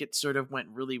feel like it sort of went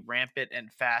really rampant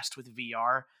and fast with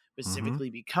VR, Mm-hmm. specifically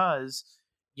because,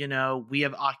 we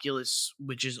have Oculus,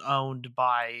 which is owned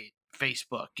by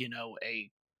Facebook,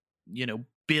 a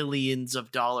billions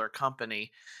of dollar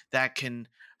company that can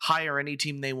hire any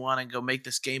team they want and go make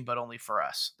this game but only for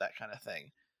us, that kind of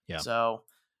thing. Yeah. So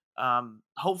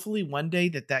hopefully one day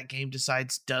that game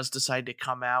does decide to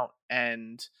come out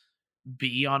and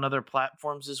be on other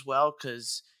platforms as well,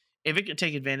 because if it can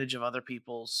take advantage of other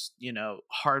people's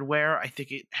hardware, I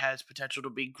think it has potential to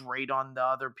be great on the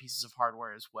other pieces of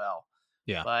hardware as well.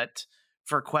 Yeah. But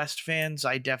for Quest fans,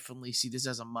 I definitely see this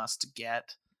as a must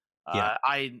get. Yeah.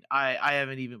 I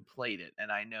haven't even played it,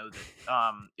 and I know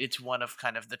that it's one of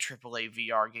kind of the AAA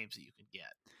VR games that you can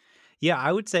get. Yeah,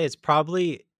 I would say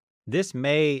this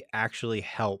may actually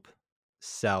help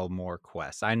sell more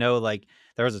quests. I know like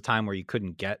there was a time where you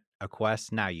couldn't get a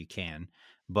quest, now you can.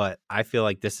 But I feel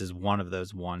like this is one of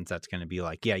those ones that's going to be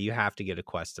like, yeah, you have to get a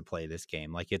quest to play this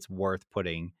game. Like, it's worth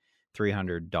putting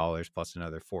 $300 plus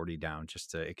another 40 down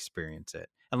just to experience it.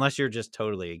 Unless you're just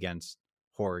totally against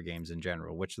horror games in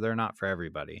general, which they're not for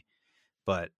everybody.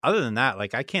 But other than that,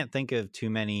 like, I can't think of too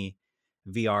many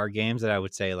VR games that I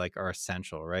would say like are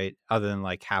essential, right? Other than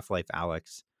like Half-Life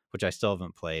Alyx, which I still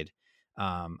haven't played.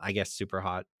 I guess Super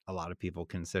Hot, a lot of people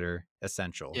consider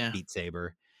essential. Yeah. Beat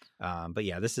Saber. But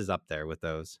yeah, this is up there with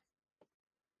those.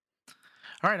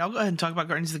 All right, I'll go ahead and talk about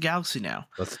Guardians of the Galaxy now.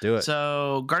 Let's do it.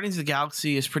 So, Guardians of the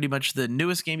Galaxy is pretty much the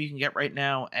newest game you can get right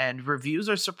now, and reviews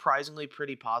are surprisingly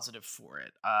pretty positive for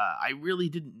it. I really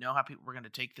didn't know how people were going to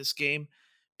take this game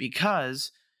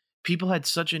because people had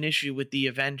such an issue with the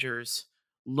Avengers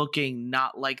looking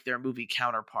not like their movie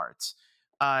counterparts.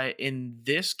 In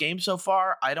this game so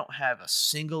far, I don't have a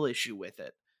single issue with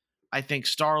it. I think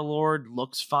Star Lord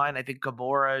looks fine. I think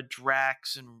Gamora,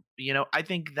 Drax, and I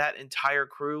think that entire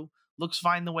crew looks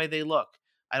fine the way they look.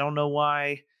 I don't know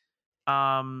why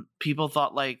people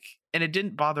thought like, and it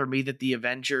didn't bother me that the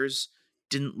Avengers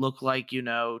didn't look like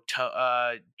Robert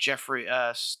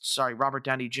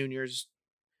Downey Jr.'s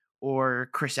or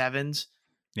Chris Evans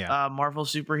Yeah. Marvel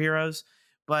superheroes,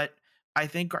 but I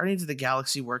think Guardians of the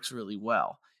Galaxy works really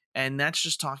well, and that's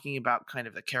just talking about kind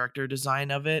of the character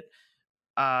design of it.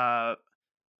 Uh,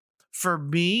 for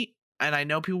me, and I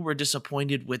know people were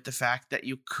disappointed with the fact that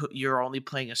you're only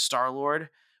playing a Star Lord,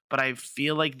 but I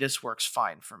feel like this works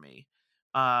fine for me.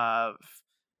 Uh,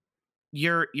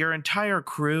 your entire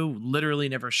crew literally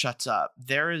never shuts up.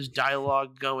 There is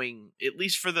dialogue going at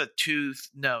least for the 3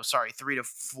 to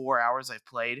 4 hours I've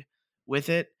played with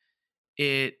it.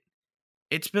 It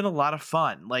It's been a lot of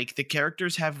fun. Like the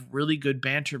characters have really good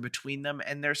banter between them,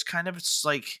 and there's kind of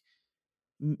like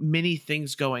many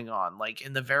things going on. Like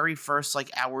in the very first like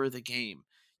hour of the game,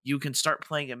 you can start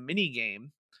playing a mini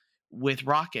game with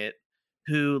Rocket,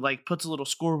 who like puts a little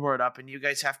scoreboard up, and you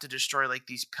guys have to destroy like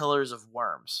these pillars of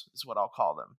worms, is what I'll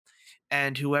call them.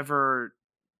 And whoever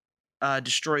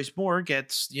destroys more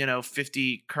gets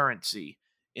 50 currency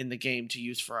in the game to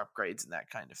use for upgrades and that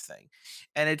kind of thing.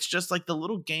 And it's just like the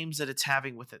little games that it's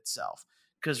having with itself,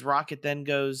 because Rocket then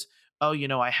goes, oh,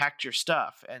 I hacked your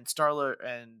stuff, and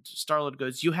Starlord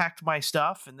goes, you hacked my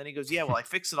stuff, and then he goes, yeah, well, I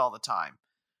fix it all the time.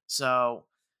 So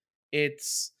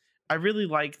it's I really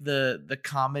like the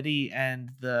comedy and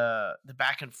the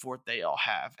back and forth they all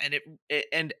have. And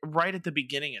and right at the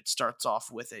beginning it starts off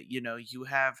with it. You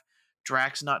have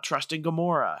Drax not trusting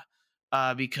Gamora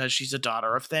because she's a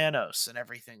daughter of Thanos and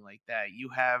everything like that. You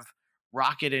have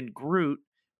Rocket and Groot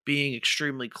being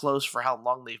extremely close for how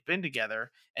long they've been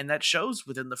together, and that shows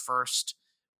within the first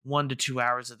 1 to 2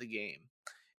 hours of the game.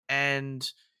 And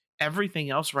everything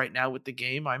else right now with the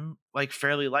game, I'm like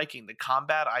fairly liking. The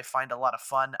combat I find a lot of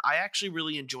fun. I actually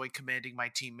really enjoy commanding my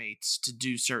teammates to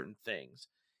do certain things.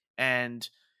 And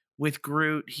with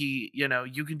Groot, you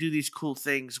can do these cool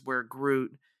things where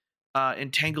Groot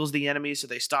entangles the enemy so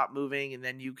they stop moving, and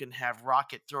then you can have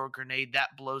Rocket throw a grenade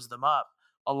that blows them up,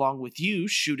 along with you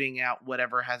shooting out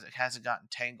whatever hasn't gotten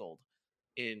tangled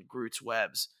in Groot's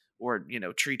webs, or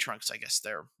tree trunks, I guess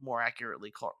they're more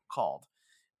accurately called.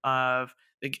 Uh,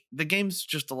 the game's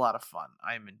just a lot of fun.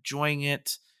 I'm enjoying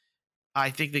it.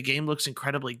 I think the game looks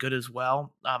incredibly good as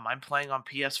well. I'm playing on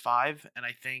PS5, and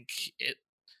I think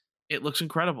it looks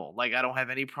incredible. Like I don't have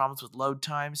any problems with load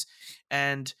times,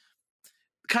 and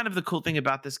kind of the cool thing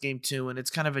about this game too, and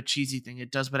it's kind of a cheesy thing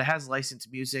it does, but it has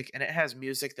licensed music, and it has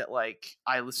music that like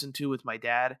I listen to with my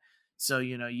dad. So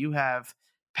you have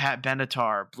Pat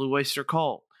Benatar, Blue Oyster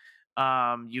Cult.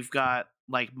 You've got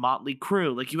like Motley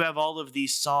Crue. Like you have all of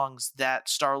these songs that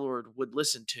Star Lord would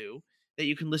listen to that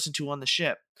you can listen to on the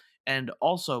ship, and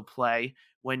also play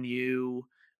when you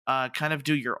kind of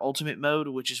do your ultimate mode,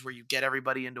 which is where you get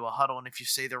everybody into a huddle, and if you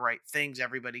say the right things,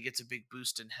 everybody gets a big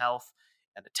boost in health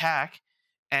and attack.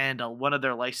 And one of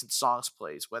their licensed songs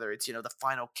plays, whether it's the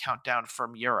final countdown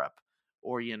from Europe,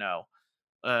 or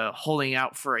holding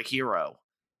out for a hero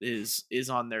is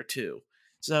on there too.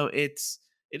 So it's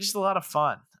just a lot of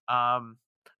fun.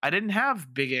 I didn't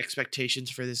have big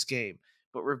expectations for this game,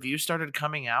 but reviews started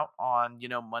coming out on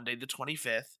Monday the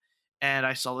 25th, and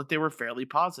I saw that they were fairly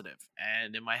positive.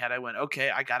 And in my head, I went, okay,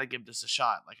 I gotta give this a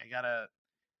shot. Like I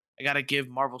gotta give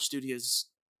Marvel Studios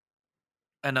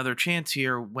another chance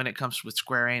here when it comes with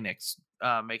Square Enix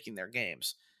making their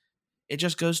games. It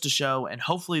just goes to show, and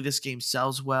hopefully this game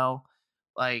sells well.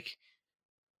 Like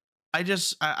I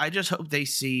just hope they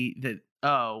see that,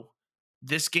 oh,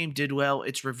 this game did well,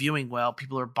 it's reviewing well,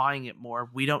 people are buying it more.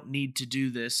 We don't need to do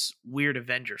this weird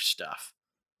Avengers stuff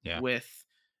Yeah. with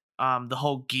the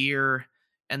whole gear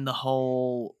and the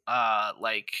whole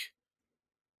like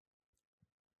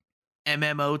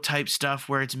MMO type stuff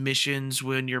where it's missions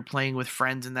when you're playing with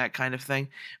friends and that kind of thing.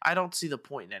 I don't see the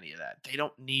point in any of that. They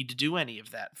don't need to do any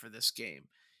of that for this game.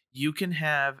 You can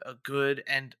have a good,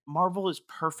 and Marvel is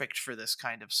perfect for this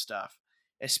kind of stuff,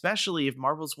 especially if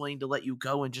Marvel's willing to let you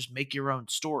go and just make your own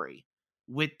story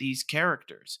with these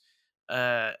characters.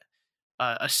 Uh,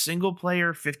 a single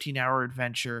player 15-hour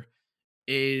adventure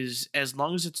is, as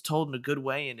long as it's told in a good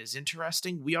way and is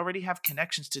interesting, we already have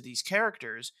connections to these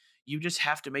characters. You just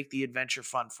have to make the adventure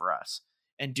fun for us,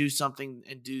 and do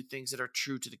things that are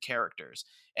true to the characters.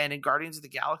 And in Guardians of the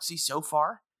Galaxy so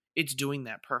far, it's doing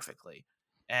that perfectly.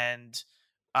 And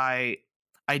I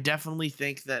I definitely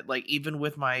think that, like, even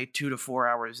with my 2 to 4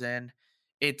 hours in,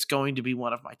 it's going to be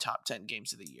one of my top 10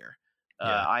 games of the year.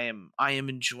 Yeah. I am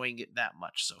enjoying it that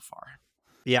much so far.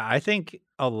 Yeah, I think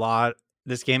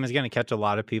this game is gonna catch a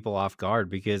lot of people off guard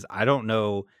because I don't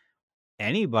know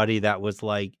anybody that was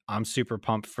like, "I'm super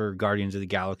pumped for Guardians of the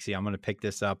Galaxy. I'm gonna pick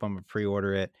this up. I'm gonna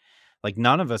pre-order it." Like,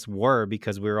 none of us were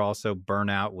because we were also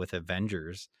burnt out with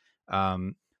Avengers.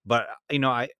 But,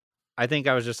 I think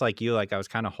I was just like you, like, I was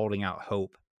kinda holding out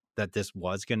hope that this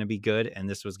was gonna be good and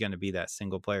this was gonna be that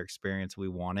single player experience we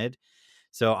wanted.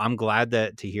 So I'm glad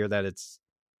that to hear that it's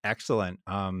excellent.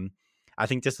 I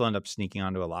think this will end up sneaking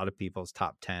onto a lot of people's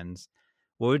top tens.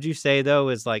 What would you say though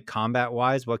is like combat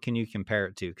wise? What can you compare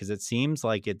it to? Because it seems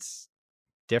like it's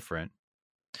different.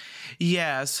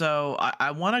 Yeah, so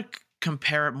I want to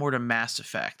compare it more to Mass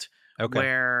Effect, Okay.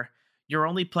 where you're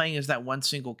only playing as that one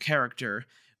single character,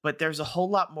 but there's a whole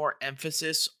lot more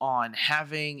emphasis on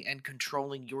having and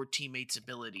controlling your teammates'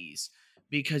 abilities,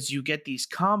 because you get these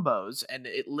combos and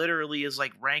it literally is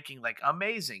like ranking like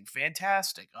amazing,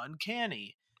 fantastic,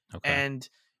 uncanny, Okay. and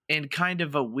in kind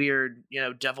of a weird,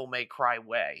 Devil May Cry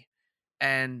way.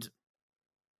 And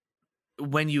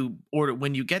when you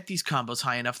get these combos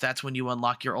high enough, that's when you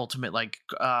unlock your ultimate, like,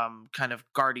 kind of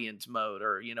guardians mode,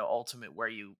 or ultimate, where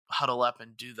you huddle up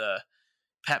and do the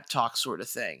pep talk sort of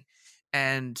thing.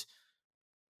 And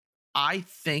I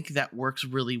think that works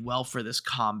really well for this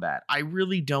combat. I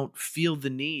really don't feel the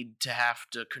need to have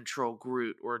to control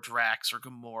Groot or Drax or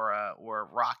Gamora or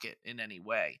Rocket in any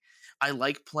way. I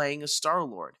like playing as Star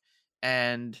Lord,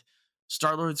 and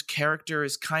Star Lord's character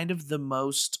is kind of the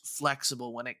most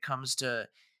flexible when it comes to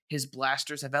his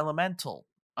blasters have elemental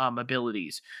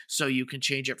abilities. So you can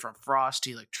change it from frost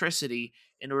to electricity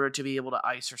in order to be able to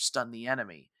ice or stun the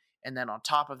enemy. And then on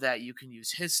top of that, you can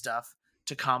use his stuff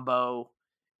to combo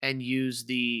and use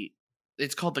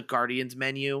it's called the Guardians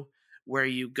menu, where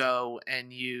you go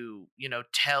and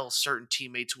tell certain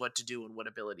teammates what to do and what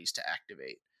abilities to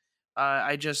activate.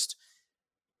 I just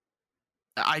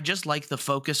like the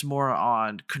focus more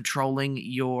on controlling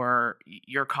your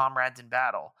comrades in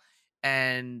battle.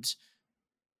 And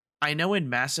I know in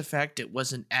Mass Effect it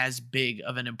wasn't as big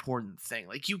of an important thing.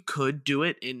 Like, you could do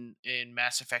it in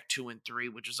Mass Effect 2 and 3,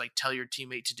 which is like tell your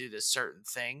teammate to do this certain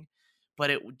thing, but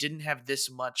it didn't have this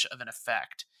much of an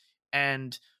effect.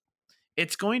 And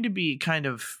it's going to be kind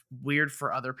of weird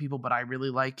for other people, but I really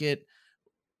like it.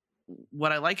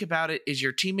 What I like about it is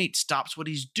your teammate stops what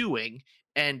he's doing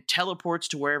and teleports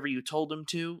to wherever you told him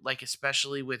to, like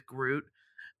especially with Groot.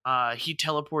 He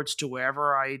teleports to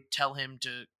wherever I tell him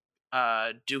to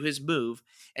do his move,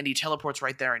 and he teleports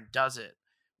right there and does it.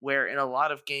 Where in a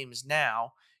lot of games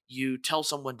now, you tell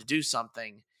someone to do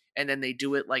something, and then they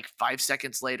do it like 5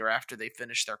 seconds later after they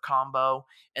finish their combo,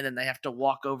 and then they have to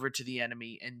walk over to the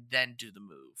enemy and then do the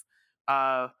move.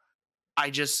 Uh,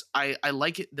 I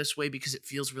like it this way because it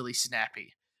feels really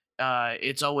snappy.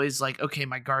 It's always like, okay,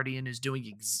 my guardian is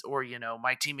doing or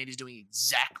my teammate is doing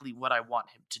exactly what I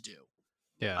want him to do,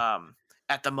 Yeah. um,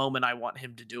 at the moment I want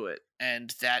him to do it,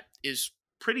 and that is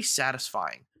pretty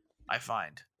satisfying, I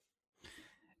find.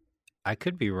 I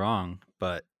could be wrong,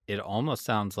 but it almost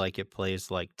sounds like it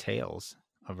plays like Tales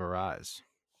of Arise.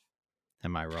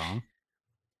 Am I wrong?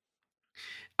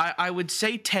 I would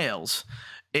say Tails.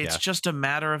 It's Yeah. just a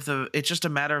matter of the. It's just a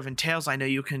matter of in Tails. I know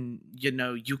you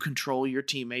control your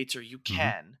teammates, or you Hmm.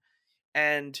 can,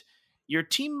 and your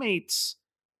teammates,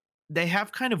 they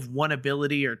have kind of one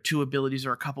ability or two abilities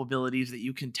or a couple abilities that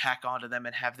you can tack onto them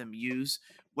and have them use.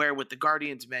 Where with the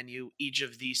Guardians menu, each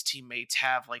of these teammates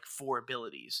have like four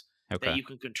abilities that Okay. you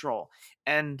can control.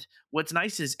 And what's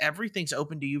nice is everything's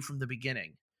open to you from the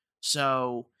beginning.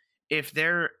 So if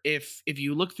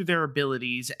you look through their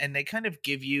abilities, and they kind of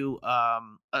give you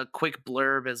a quick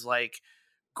blurb as like,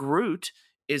 Groot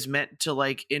is meant to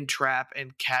like entrap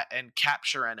and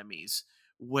capture enemies,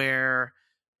 where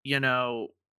you know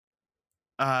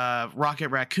Rocket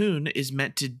Raccoon is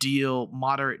meant to deal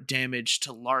moderate damage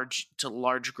to large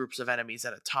groups of enemies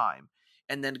at a time.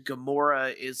 And then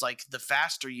Gamora is like the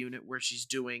faster unit, where she's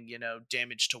doing,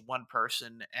 damage to one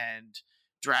person, and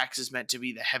Drax is meant to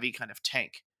be the heavy kind of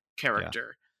tank Yeah.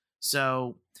 character.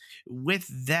 So with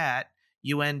that,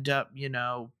 you end up,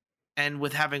 and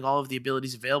with having all of the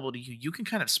abilities available to you, you can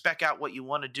kind of spec out what you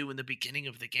want to do in the beginning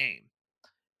of the game.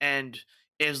 And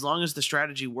as long as the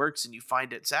strategy works and you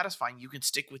find it satisfying, you can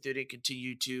stick with it and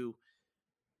continue to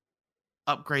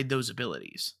upgrade those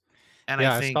abilities. And I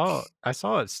Yeah, think, I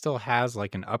saw it still has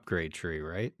like an upgrade tree,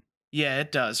 right? yeah,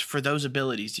 it does. For those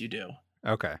abilities, you do.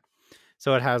 Okay.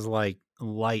 So it has like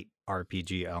light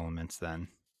RPG elements then.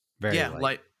 Very Yeah, light.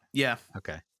 like, yeah.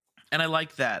 Okay. And I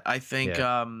like that. I think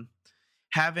Yeah.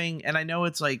 having, and I know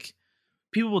it's like,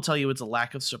 people will tell you it's a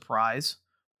lack of surprise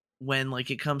when like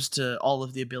it comes to all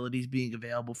of the abilities being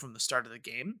available from the start of the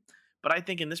game. But I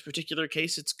think in this particular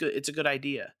case, it's good. It's a good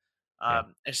idea, Yeah.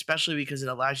 especially because it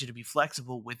allows you to be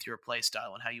flexible with your play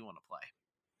style and how you want to play.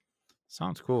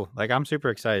 Sounds cool. Like I'm super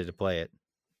excited to play it.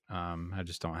 I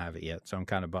just don't have it yet, so I'm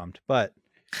kind of bummed. But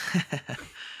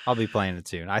I'll be playing it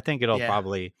soon. I think it'll Yeah,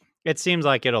 probably it seems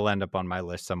like it'll end up on my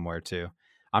list somewhere too.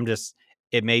 I'm just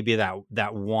it may be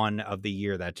that one of the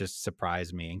year that just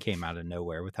surprised me and came out of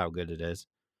nowhere with how good it is.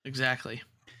 exactly.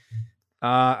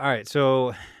 All right,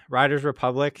 so Riders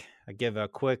Republic, I give a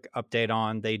quick update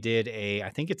on. They did I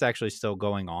think it's actually still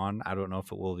going on. I don't know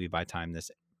if it will be by time this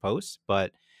posts,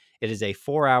 but it is a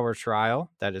 4-hour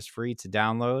trial that is free to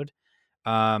download.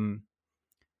 Um,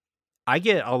 I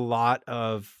get a lot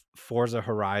of Forza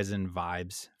Horizon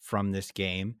vibes from this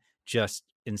game, just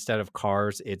instead of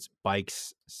cars, it's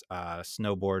bikes,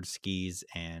 snowboard, skis,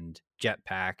 and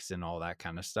jetpacks and all that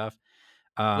kind of stuff.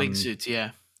 Um, Wingsuits,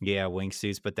 yeah. yeah,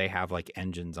 wingsuits, but they have like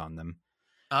engines on them.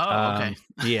 Oh, okay.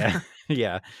 Yeah,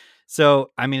 yeah.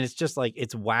 So, I mean, it's just like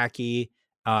it's wacky.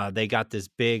 They got this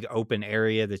big open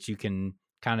area that you can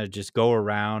kind of just go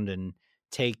around and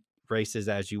take races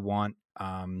as you want.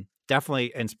 Definitely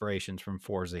inspirations from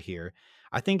Forza here.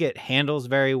 I think it handles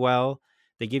very well.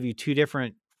 They give you two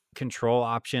different control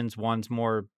options. One's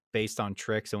more based on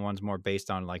tricks and one's more based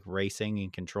on like racing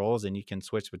and controls, and you can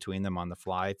switch between them on the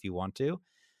fly if you want to.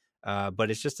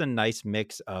 But it's just a nice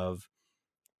mix of,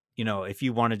 if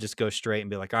you want to just go straight and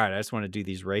be like, all right, I just want to do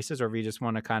these races, or if you just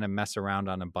want to kind of mess around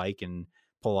on a bike and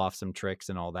pull off some tricks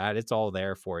and all that, it's all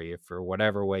there for you for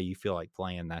whatever way you feel like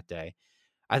playing that day.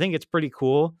 I think it's pretty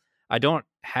cool. I don't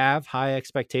have high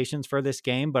expectations for this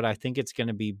game, but I think it's going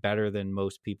to be better than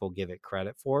most people give it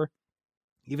credit for.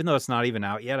 Even though it's not even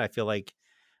out yet, I feel like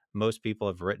most people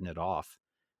have written it off.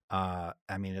 I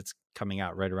mean, it's coming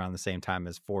out right around the same time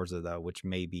as Forza, though, which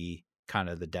may be kind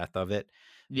of the death of it.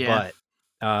 Yeah. But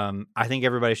I think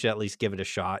everybody should at least give it a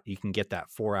shot. You can get that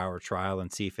 4-hour trial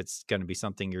and see if it's going to be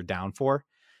something you're down for.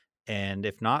 And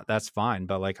if not, that's fine.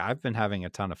 But like, I've been having a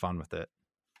ton of fun with it.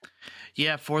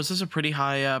 Yeah, Forza's a pretty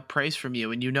high praise from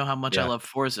you, and you know how much I Yeah, love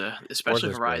Forza, especially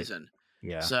Forza's great. Horizon.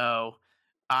 Yeah. So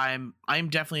I'm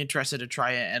definitely interested to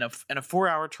try it, and a 4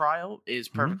 hour trial is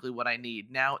Hmm. perfectly what I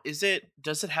need. Now, does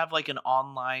it have like an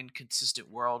online consistent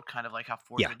world, kind of like how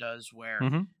Yeah. Forza does, where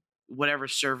Hmm. whatever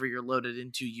server you're loaded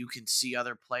into, you can see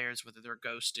other players whether they're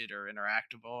ghosted or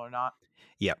interactable or not?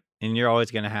 Yep. And you're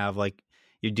always going to have like,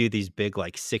 you do these big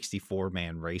like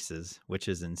 64-man races, which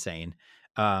is insane.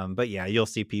 But yeah, you'll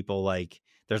see people like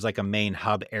there's like a main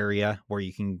hub area where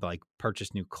you can like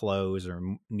purchase new clothes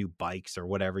or new bikes or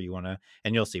whatever you want to,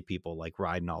 and you'll see people like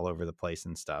riding all over the place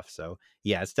and stuff. So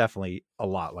yeah, it's definitely a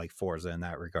lot like Forza in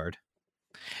that regard.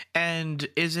 And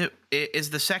is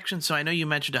the section, so I know you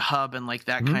mentioned a hub and like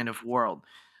that Mhm. kind of world.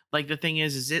 Like the thing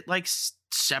is it like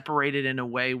separated in a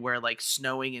way where like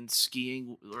snowing and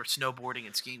skiing or snowboarding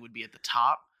and skiing would be at the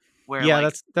top where Yeah,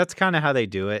 like that's kinda how they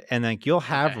do it, and, like, you'll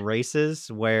have okay.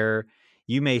 races where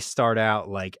you may start out,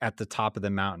 like, at the top of the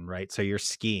mountain, right? So you're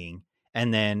skiing,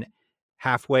 and then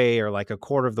halfway or, like, a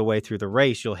quarter of the way through the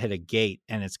race, you'll hit a gate,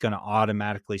 and it's gonna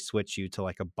automatically switch you to,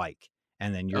 like, a bike,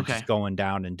 and then you're Okay. just going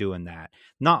down and doing that.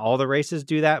 Not all the races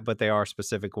do that, but there are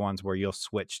specific ones where you'll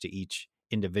switch to each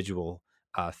individual,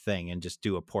 thing and just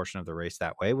do a portion of the race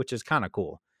that way, which is kinda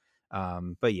cool.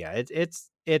 But yeah,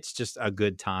 it's just a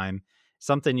good time,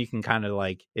 something you can kind of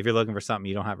like if you're looking for something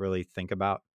you don't have really think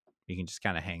about, you can just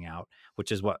kind of hang out,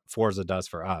 which is what Forza does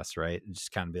for us, right?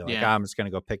 Just kind of be like, Yeah. I'm just going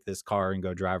to go pick this car and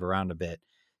go drive around a bit.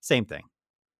 Same thing.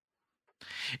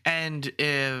 And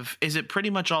if is it pretty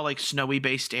much all like snowy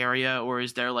based area, or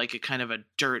is there like a kind of a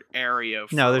dirt area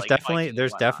No, for like biking and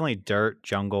there's whatnot? definitely dirt,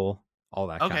 jungle, all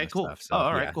that kind Okay, of cool. stuff. Oh, So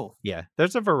all right, yeah, cool. yeah,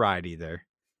 there's a variety there.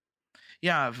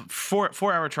 Yeah, 4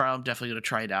 hour trial. I'm definitely gonna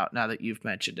try it out now that you've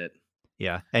mentioned it.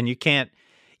 Yeah, and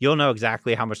you'll know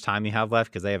exactly how much time you have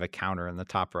left because they have a counter in the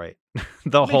top right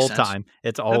the Makes whole sense. time.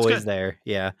 It's That's always good. there.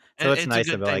 Yeah, so it's It's a nice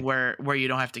to be good thing like, where you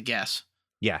don't have to guess.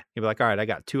 yeah, you'll be like, all right, I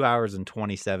got 2 hours and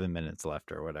 27 minutes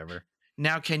left or whatever.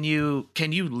 Now, can you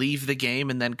leave the game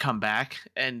and then come back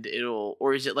and it'll,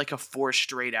 or is it like a 4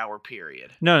 straight hour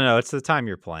period? No, no, it's the time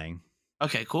you're playing.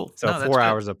 Okay, cool. So No, that's 4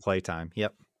 good. hours of playtime.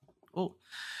 Yep. Cool.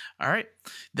 All right.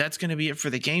 That's going to be it for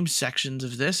the game sections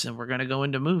of this, and we're going to go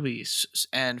into movies.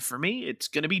 And for me, it's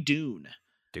going to be Dune.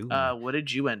 Dune. What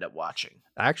did you end up watching?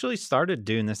 I actually started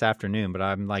Dune this afternoon, but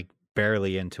I'm, like,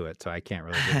 barely into it, so I can't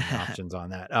really give any options on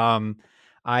that.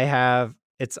 I have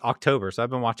it's October, so I've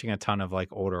been watching a ton of, like,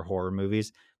 older horror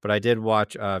movies, but I did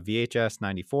watch, VHS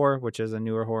 94, which is a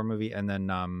newer horror movie, and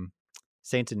then,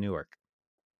 Saints of Newark.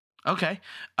 Okay.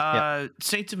 Yep.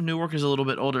 Saints of Newark is a little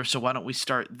bit older, so why don't we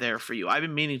start there for you? I've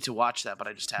been meaning to watch that, but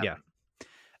I just Yeah.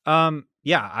 haven't.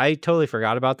 Yeah, I totally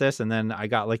forgot about this, and then I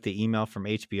got, like, the email from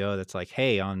HBO that's like,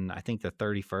 "Hey, on, I think, the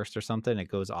 31st or something, it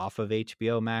goes off of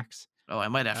HBO Max." Oh, I Uh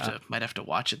might have to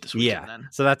watch it this Yeah. weekend then.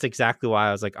 So that's exactly why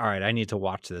I was like, "All right, I need to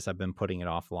watch this. I've been putting it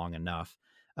off long enough."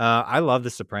 I love The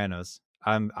Sopranos.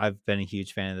 I've been a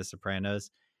huge fan of The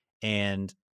Sopranos,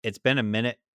 and it's been a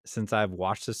minute since I've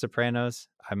watched The Sopranos.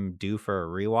 I'm due for a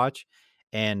rewatch,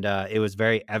 and it was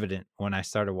very evident when I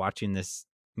started watching this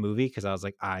movie because I was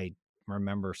like, I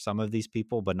remember some of these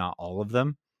people, but not all of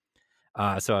them.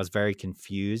 So I was very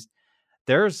confused.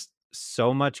 There's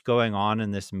so much going on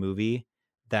in this movie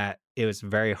that it was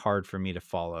very hard for me to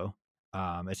follow.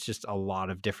 It's just a lot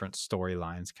of different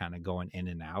storylines kind of going in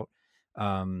and out.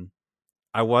 Um,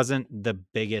 I wasn't the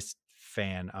biggest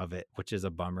fan of it, which is a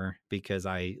bummer because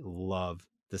I love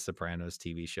the Sopranos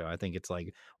TV show. I think it's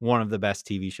like one of the best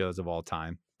TV shows of all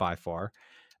time by far.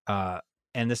 Uh,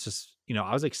 and this was,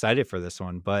 I was excited for this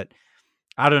one, but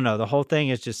I don't know. The whole thing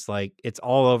is just like it's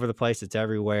all over the place. It's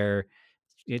everywhere.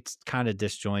 It's kind of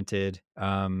disjointed.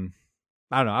 I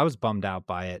don't know. I was bummed out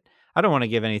by it. I don't want to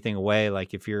give anything away.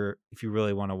 Like if you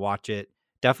really want to watch it,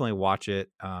 definitely watch it.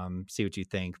 See what you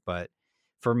think. But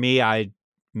for me,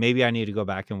 maybe I need to go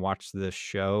back and watch the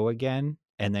show again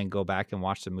and then go back and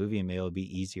watch the movie, and maybe it'll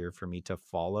be easier for me to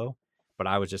follow. But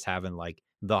I was just having like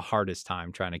the hardest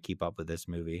time trying to keep up with this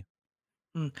movie.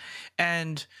 Mm.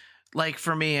 And like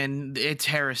for me, and it's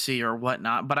heresy or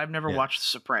whatnot, but I've never Yeah. watched The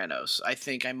Sopranos. I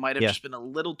think I might have Yeah. just been a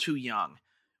little too young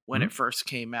when it Mhm. first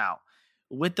came out.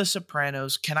 With The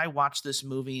Sopranos, can I watch this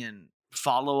movie and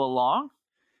follow along?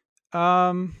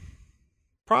 Um,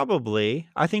 Probably.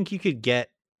 I think you could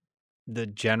get the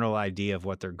general idea of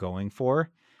what they're going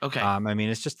for. Okay. I mean,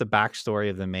 it's just the backstory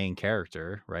of the main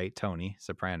character, right? Tony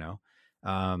Soprano.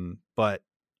 But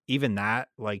even that,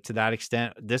 like to that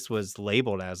extent, this was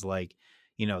labeled as like,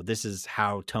 this is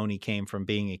how Tony came from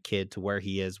being a kid to where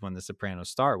he is when the Sopranos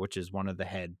start, which is one of the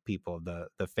head people of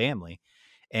the family.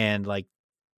 And like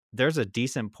there's a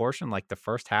decent portion, like the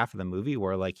first half of the movie,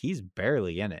 where like he's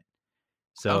barely in it.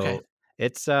 Okay. So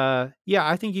it's yeah,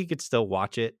 I think you could still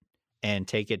watch it and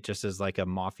take it just as like a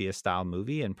mafia style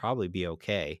movie and probably be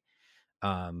okay.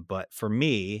 But for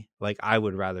me, like I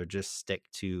would rather just stick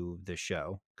to the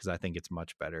show because I think it's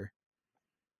much better.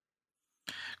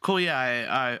 Cool.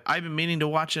 Yeah. I've been meaning to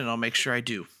watch it, and I'll make sure I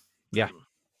do for Yeah. the,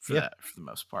 for Yeah. that, for the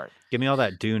most part. Give me all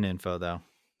that Dune info though.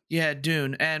 Yeah,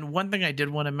 Dune. And one thing I did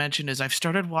want to mention is I've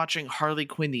started watching Harley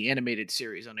Quinn, the animated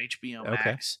series on HBO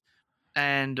Okay. Max.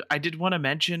 And I did want to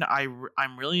mention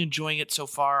I'm really enjoying it so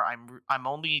far. I'm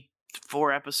only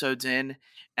 4 episodes in,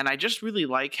 and I just really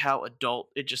like how adult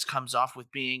it just comes off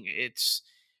with being. It's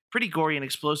pretty gory and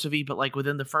explosive, but like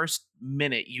within the first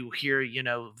minute, you hear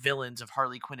villains of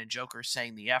Harley Quinn and Joker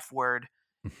saying the F word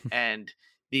and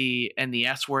the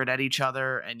S word at each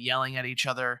other and yelling at each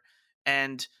other,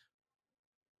 and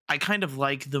I kind of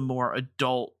like the more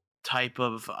adult type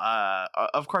of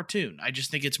cartoon. I just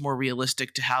think it's more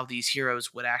realistic to how these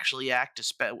heroes would actually act,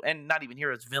 and not even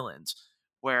heroes, villains,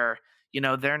 where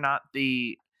they're not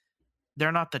the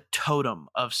totem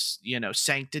of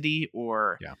sanctity,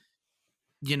 or Yeah.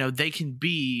 they can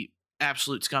be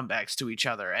absolute scumbags to each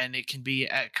other, and it can be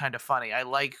kind of funny. I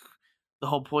like the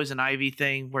whole Poison Ivy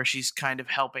thing where she's kind of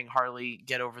helping Harley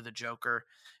get over the Joker.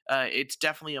 It's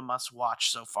definitely a must watch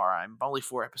so far. I'm only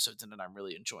 4 episodes in and I'm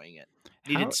really enjoying it.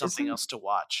 Needed How something isn't else to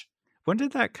watch. When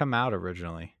did that come out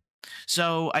originally?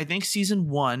 So I think season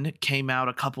 1 came out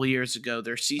a couple years ago.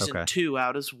 There's season Okay. 2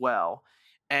 out as well,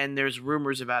 and there's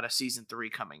rumors about a season 3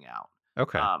 coming out.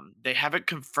 Okay. They haven't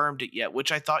confirmed it yet,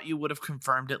 which I thought you would have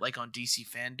confirmed it like on DC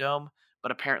Fandom,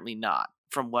 but apparently not.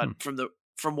 Hmm.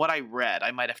 From what I read, I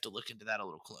might have to look into that a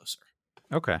little closer.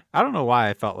 Okay. I don't know why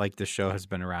I felt like this show has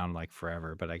been around like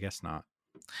forever, but I guess not.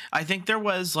 I think there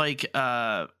was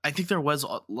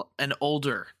an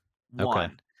older Okay.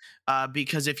 one,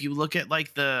 because if you look at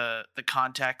like the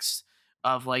context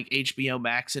of like HBO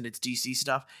Max and its DC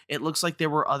stuff, it looks like there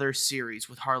were other series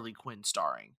with Harley Quinn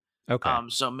starring. Okay.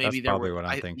 So That's maybe there probably were, what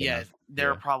I'm thinking yeah, of.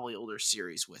 there are Yeah. probably older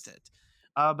series with it.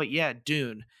 But yeah,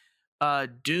 Dune.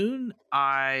 Dune,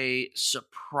 I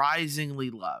surprisingly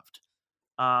loved.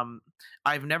 Um,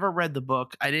 I've never read the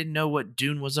book. I didn't know what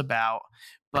Dune was about,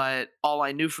 but all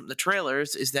I knew from the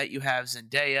trailers is that you have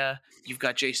Zendaya, you've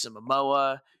got Jason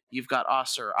Momoa, you've got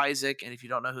Oscar Isaac, and if you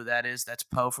don't know who that is, that's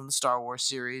Poe from the Star Wars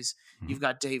series. Mhm. You've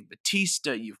got Dave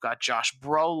Batista, you've got Josh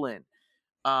Brolin.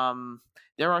 Um,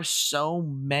 there are so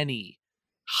many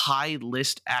high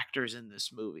list actors in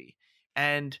this movie,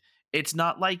 and it's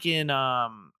not like in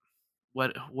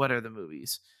what are the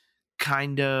movies?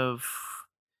 Kind of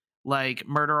like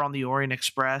Murder on the Orient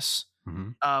Express,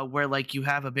 Mhm. where like you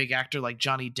have a big actor like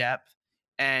Johnny Depp,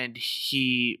 and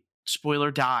he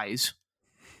spoiler dies,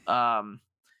 um,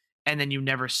 and then you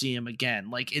never see him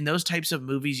again. Like in those types of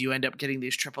movies, you end up getting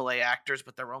these AAA actors,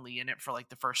 but they're only in it for like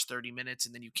the first 30 minutes,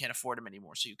 and then you can't afford them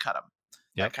anymore, so you cut them.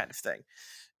 That Yep. kind of thing.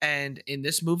 And in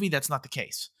this movie, that's not the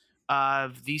case.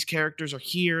 These characters are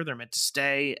here; they're meant to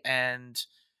stay, and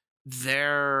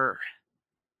they're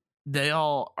they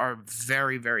all are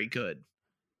very, very good.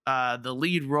 The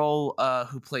lead role,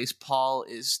 who plays Paul,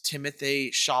 is Timothy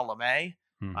Chalamet.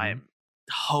 I Mhm.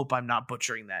 hope I'm not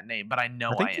butchering that name, but I I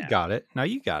know I think you am. got it. No,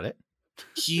 you got it.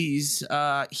 He's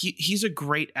a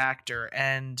great actor,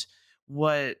 and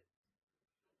what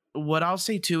what I'll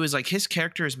say too is like his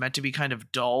character is meant to be kind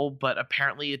of dull, but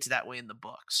apparently it's that way in the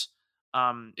books.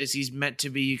 is he's meant to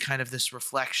be kind of this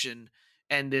reflection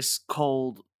and this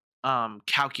cold,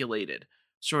 calculated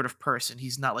sort of person.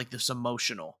 He's not like this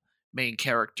emotional main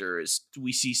character as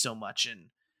we see so much in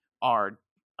our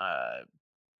uh,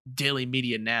 daily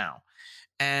media now.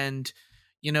 And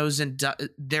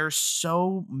there's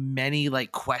so many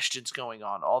like questions going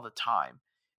on all the time.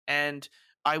 And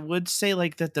I would say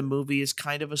like that the movie is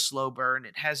kind of a slow burn.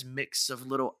 It has mix of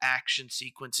little action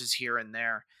sequences here and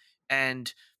there,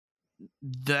 and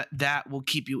that will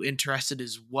keep you interested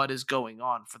as what is going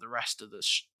on for the rest of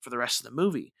for the rest of the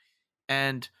movie.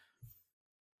 And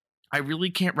I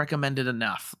really can't recommend it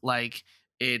enough. Like,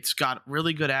 it's got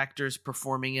really good actors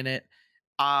performing in it.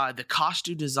 The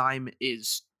costume design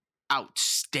is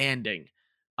outstanding.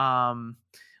 Um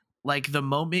like the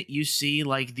moment you see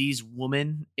like these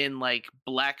women in like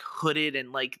black hooded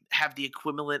and like have the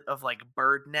equivalent of like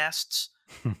bird nests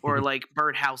or like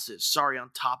bird houses, sorry,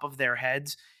 on top of their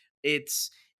heads, it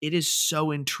is so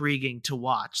intriguing to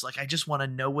watch. Like, I just want to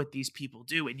know what these people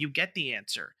do, and you get the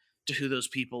answer to who those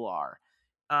people are.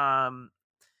 Um,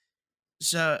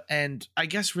 and I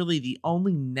guess really the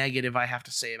only negative I have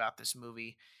to say about this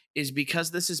movie is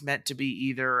because this is meant to be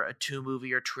either a two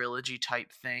movie or trilogy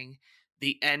type thing,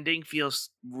 the ending feels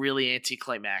really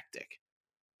anticlimactic.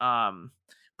 Um,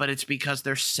 but it's because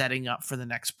they're setting up for the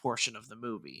next portion of the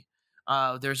movie.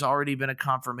 There's already been a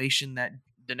confirmation that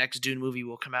the next Dune movie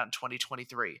will come out in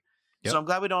 2023. So Yep. I'm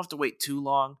glad we don't have to wait too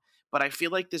long. But I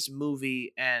feel like this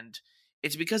movie, and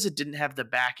it's because it didn't have the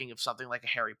backing of something like a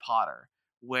Harry Potter,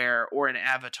 or an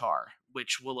Avatar,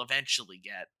 which we'll eventually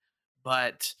get.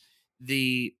 But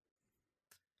the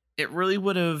it really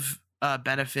would have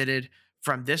benefited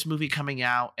from this movie coming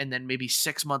out, and then maybe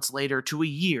 6 months later to a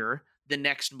year, the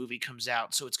next movie comes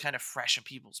out. So it's kind of fresh in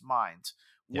people's minds.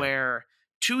 Yeah. Where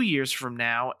 2 years from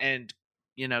now, and,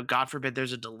 God forbid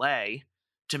there's a delay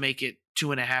to make it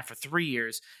 2.5 or 3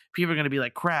 years, people are going to be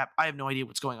like, crap, I have no idea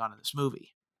what's going on in this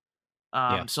movie.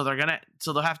 Yeah. So they'll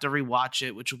have to rewatch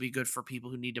it, which will be good for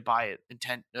people who need to buy it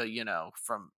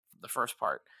from the first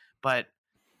part. But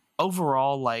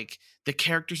overall, like, the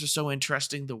characters are so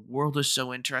interesting, the world is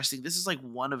so interesting. This is like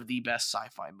one of the best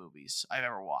sci-fi movies I've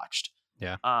ever watched.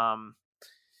 Yeah. Um,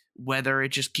 whether it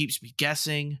just keeps me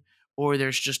guessing, or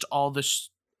there's just all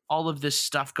of this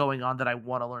stuff going on that I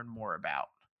want to learn more about.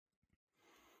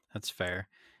 That's fair.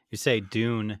 You say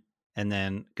Dune, and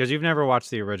then because you've never watched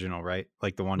the original, right?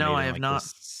 Like the one No, made I in have like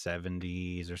the not.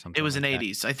 70s or It something was in like that.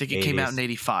 '80s. I think it came out in 80s.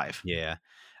 '85. Yeah.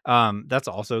 That's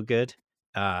also good.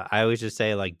 I always just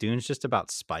say like Dune's just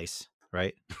about spice,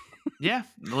 right? Yeah,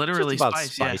 It's just literally about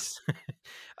spice. Yeah. spice.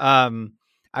 um,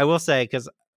 I will say, because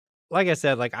like I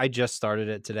said, like I just started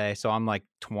it today, so I'm like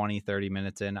 20, 30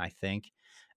 minutes in, I think.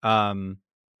 Um,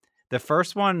 the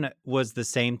first one was the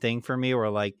same thing for me, where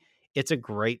like it's a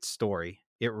great story.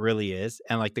 It really is.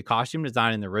 And like the costume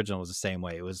design in the original was the same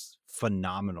way. It was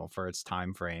phenomenal for its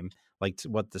time frame, like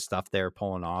what the stuff they were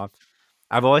pulling off.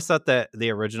 I've always thought that the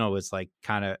original was like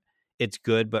kind of, it's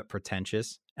good but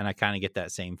pretentious, and I kind of get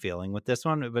that same feeling with this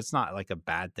one, but it's not like a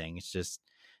bad thing. It's just,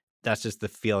 that's just the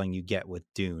feeling you get with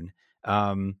Dune.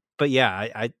 But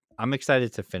yeah, I'm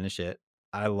excited to finish it.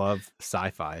 I love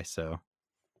sci-fi, so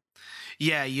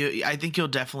Yeah, I think you'll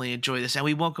definitely enjoy this, and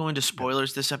we won't go into yep.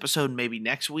 spoilers this episode. Maybe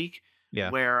next week, Yeah.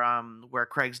 where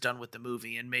Craig's done with the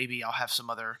movie, and maybe I'll have some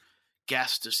other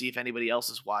guests to see if anybody else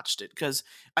has watched it, because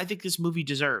I think this movie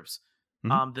deserves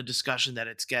Mhm. the discussion that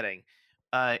it's getting.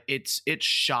 It's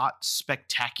shot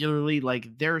spectacularly.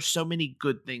 Like, there are so many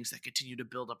good things that continue to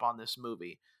build up on this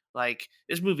movie. Like,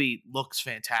 this movie looks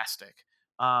fantastic.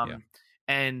 Yeah.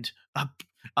 And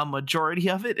a majority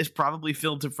of it is probably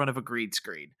filmed in front of a green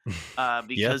screen, Yeah.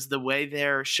 because the way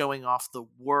they're showing off the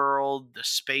world, the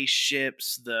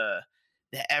spaceships, the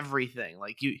everything,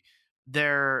 like,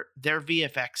 their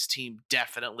VFX team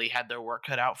definitely had their work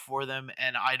cut out for them,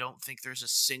 and I don't think there's a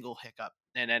single hiccup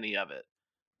in any of it.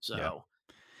 Yeah. So,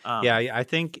 Yeah, um, I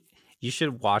think you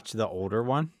should watch the older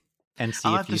one and see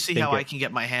I'll if have to you see think how I it. can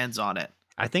get my hands on it.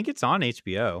 I think it's on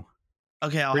HBO.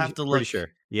 Okay, I'll have Pretty to pretty look,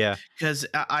 sure. Yeah. because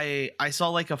I saw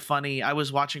like a funny. I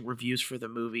was watching reviews for the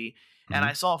movie, and Mhm.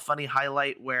 I saw a funny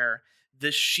highlight where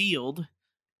the shield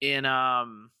in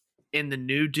um in the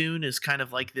new Dune is kind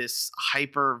of like this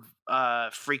hyper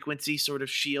frequency sort of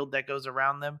shield that goes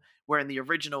around them, where in the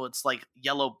original it's like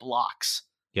yellow blocks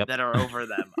Yep. that are over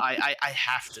them. I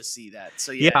have to see that.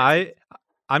 So Yeah, yeah, if you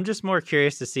I'm just more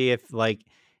curious to see if like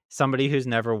somebody who's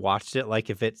never watched it, like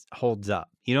if it holds up.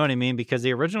 You know what I mean? Because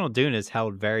the original Dune is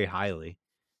held very highly.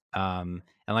 And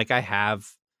like I have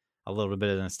a little bit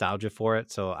of nostalgia for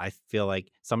it, so I feel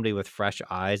like somebody with fresh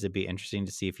eyes, it'd be interesting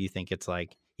to see if you think it's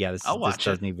like, Yeah, I'll this watch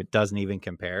it. doesn't even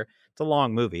compare. It's a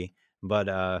long movie,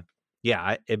 but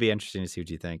yeah, it'd be interesting to see what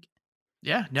you think.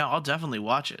 Yeah, no, I'll definitely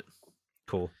watch it.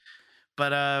 Cool.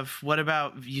 But what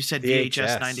about you said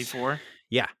VHS VHS. 94?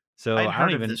 Yeah. So I'd I don't heard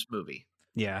of even this movie.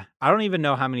 yeah, I don't even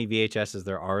know how many VHSs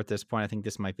there are at this point. I think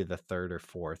this might be the third or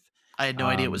fourth. I had no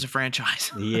idea it was Um a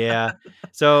franchise. yeah.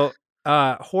 So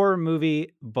horror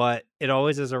movie, but it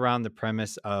always is around the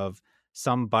premise of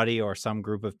somebody or some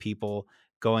group of people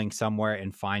going somewhere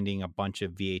and finding a bunch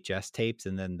of VHS tapes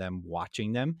and then them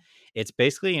watching them. It's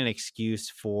basically an excuse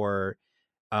for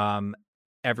um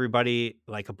everybody,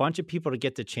 like a bunch of people, to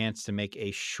get the chance to make a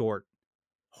short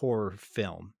horror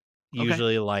film, Okay.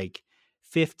 usually like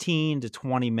 15 to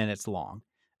 20 minutes long.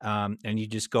 And you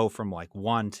just go from like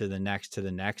one to the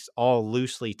next, all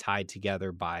loosely tied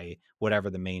together by whatever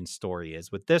the main story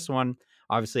is. With this one,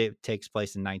 obviously, it takes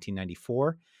place in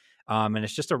 1994. And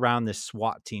it's just around this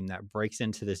SWAT team that breaks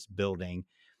into this building,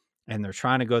 and they're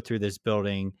trying to go through this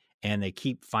building, and they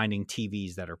keep finding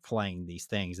TVs that are playing these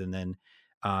things. And then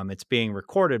it's being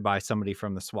recorded by somebody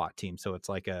from the SWAT team. So it's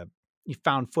like a you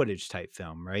found footage type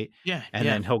film, right? Yeah, And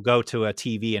yeah. then he'll go to a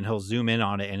TV and he'll zoom in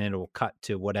on it, and it'll cut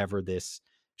to whatever this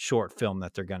short film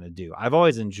that they're going to do. I've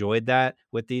always enjoyed that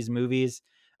with these movies.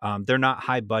 They're not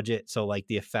high budget, so like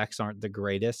the effects aren't the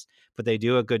greatest, but they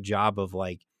do a good job of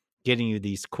like getting you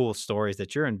these cool stories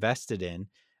that you're invested in,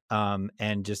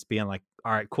 and just being like,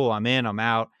 all right, cool, I'm in, I'm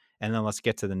out, and then let's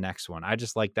get to the next one. I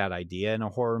just like that idea in a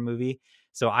horror movie.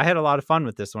 So I had a lot of fun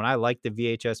with this one. I like the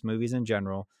VHS movies in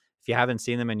general. If you haven't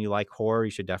seen them and you like horror,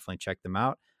 you should definitely check them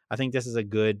out. I think this is a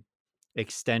good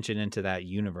extension into that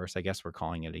universe. I guess we're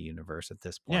calling it a universe at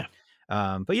this Yeah.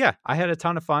 point. But yeah, I had a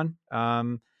ton of fun.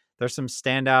 There's some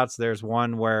standouts. There's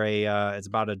one where it's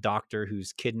about a doctor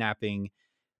who's kidnapping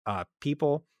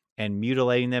people and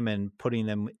mutilating them and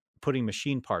putting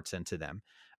machine parts into them.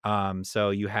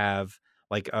 So you have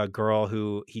like a girl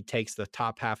who he takes the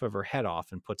top half of her head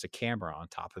off and puts a camera on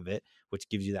top of it, which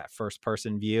gives you that first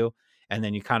person view. And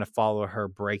then you kind of follow her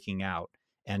breaking out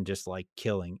and just like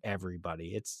killing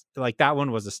everybody. It's like that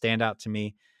one was a standout to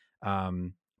me.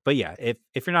 But yeah, if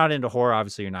you're not into horror,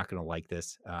 obviously you're not going to like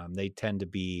this. They tend to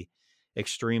be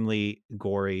extremely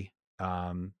gory,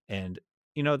 and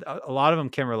a lot of them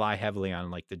can rely heavily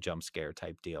on like the jump scare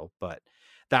type deal, but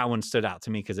that one stood out to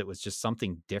me because it was just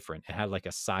something different. It had like a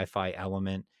sci-fi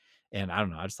element, and I don't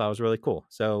know, I just thought it was really cool.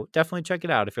 So definitely check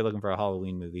it out if you're looking for a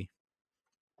Halloween movie.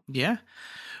 Yeah.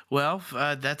 Well,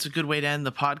 that's a good way to end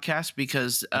the podcast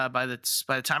because by the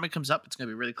time it comes up, it's going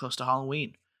to be really close to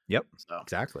Halloween. Yep, So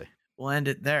exactly. we'll end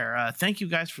it there. Thank you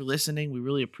guys for listening. We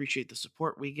really appreciate the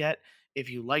support we get. If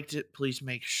you liked it, please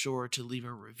make sure to leave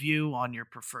a review on your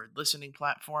preferred listening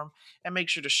platform, and make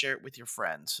sure to share it with your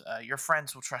friends. Your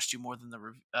friends will trust you more than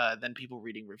than people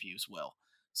reading reviews will.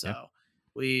 Yeah. So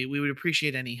we would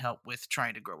appreciate any help with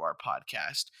trying to grow our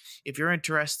podcast. If you're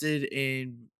interested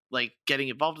in like getting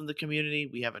involved in the community,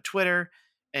 we have a Twitter,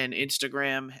 an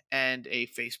Instagram, and a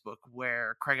Facebook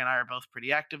where Craig and I are both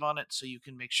pretty active on it. So you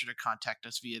can make sure to contact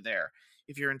us via there.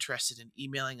 If you're interested in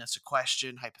emailing us a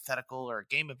question, hypothetical, or a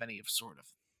game of any of sort of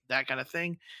that kind of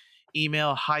thing,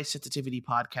 email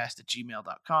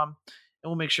highsensitivitypodcast@gmail.com, and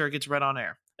we'll make sure it gets read on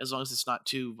air, as long as it's not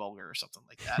too vulgar or something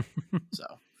like that. So,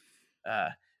 uh,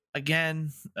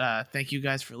 again, thank you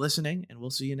guys for listening, and we'll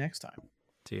see you next time.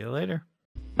 See you later.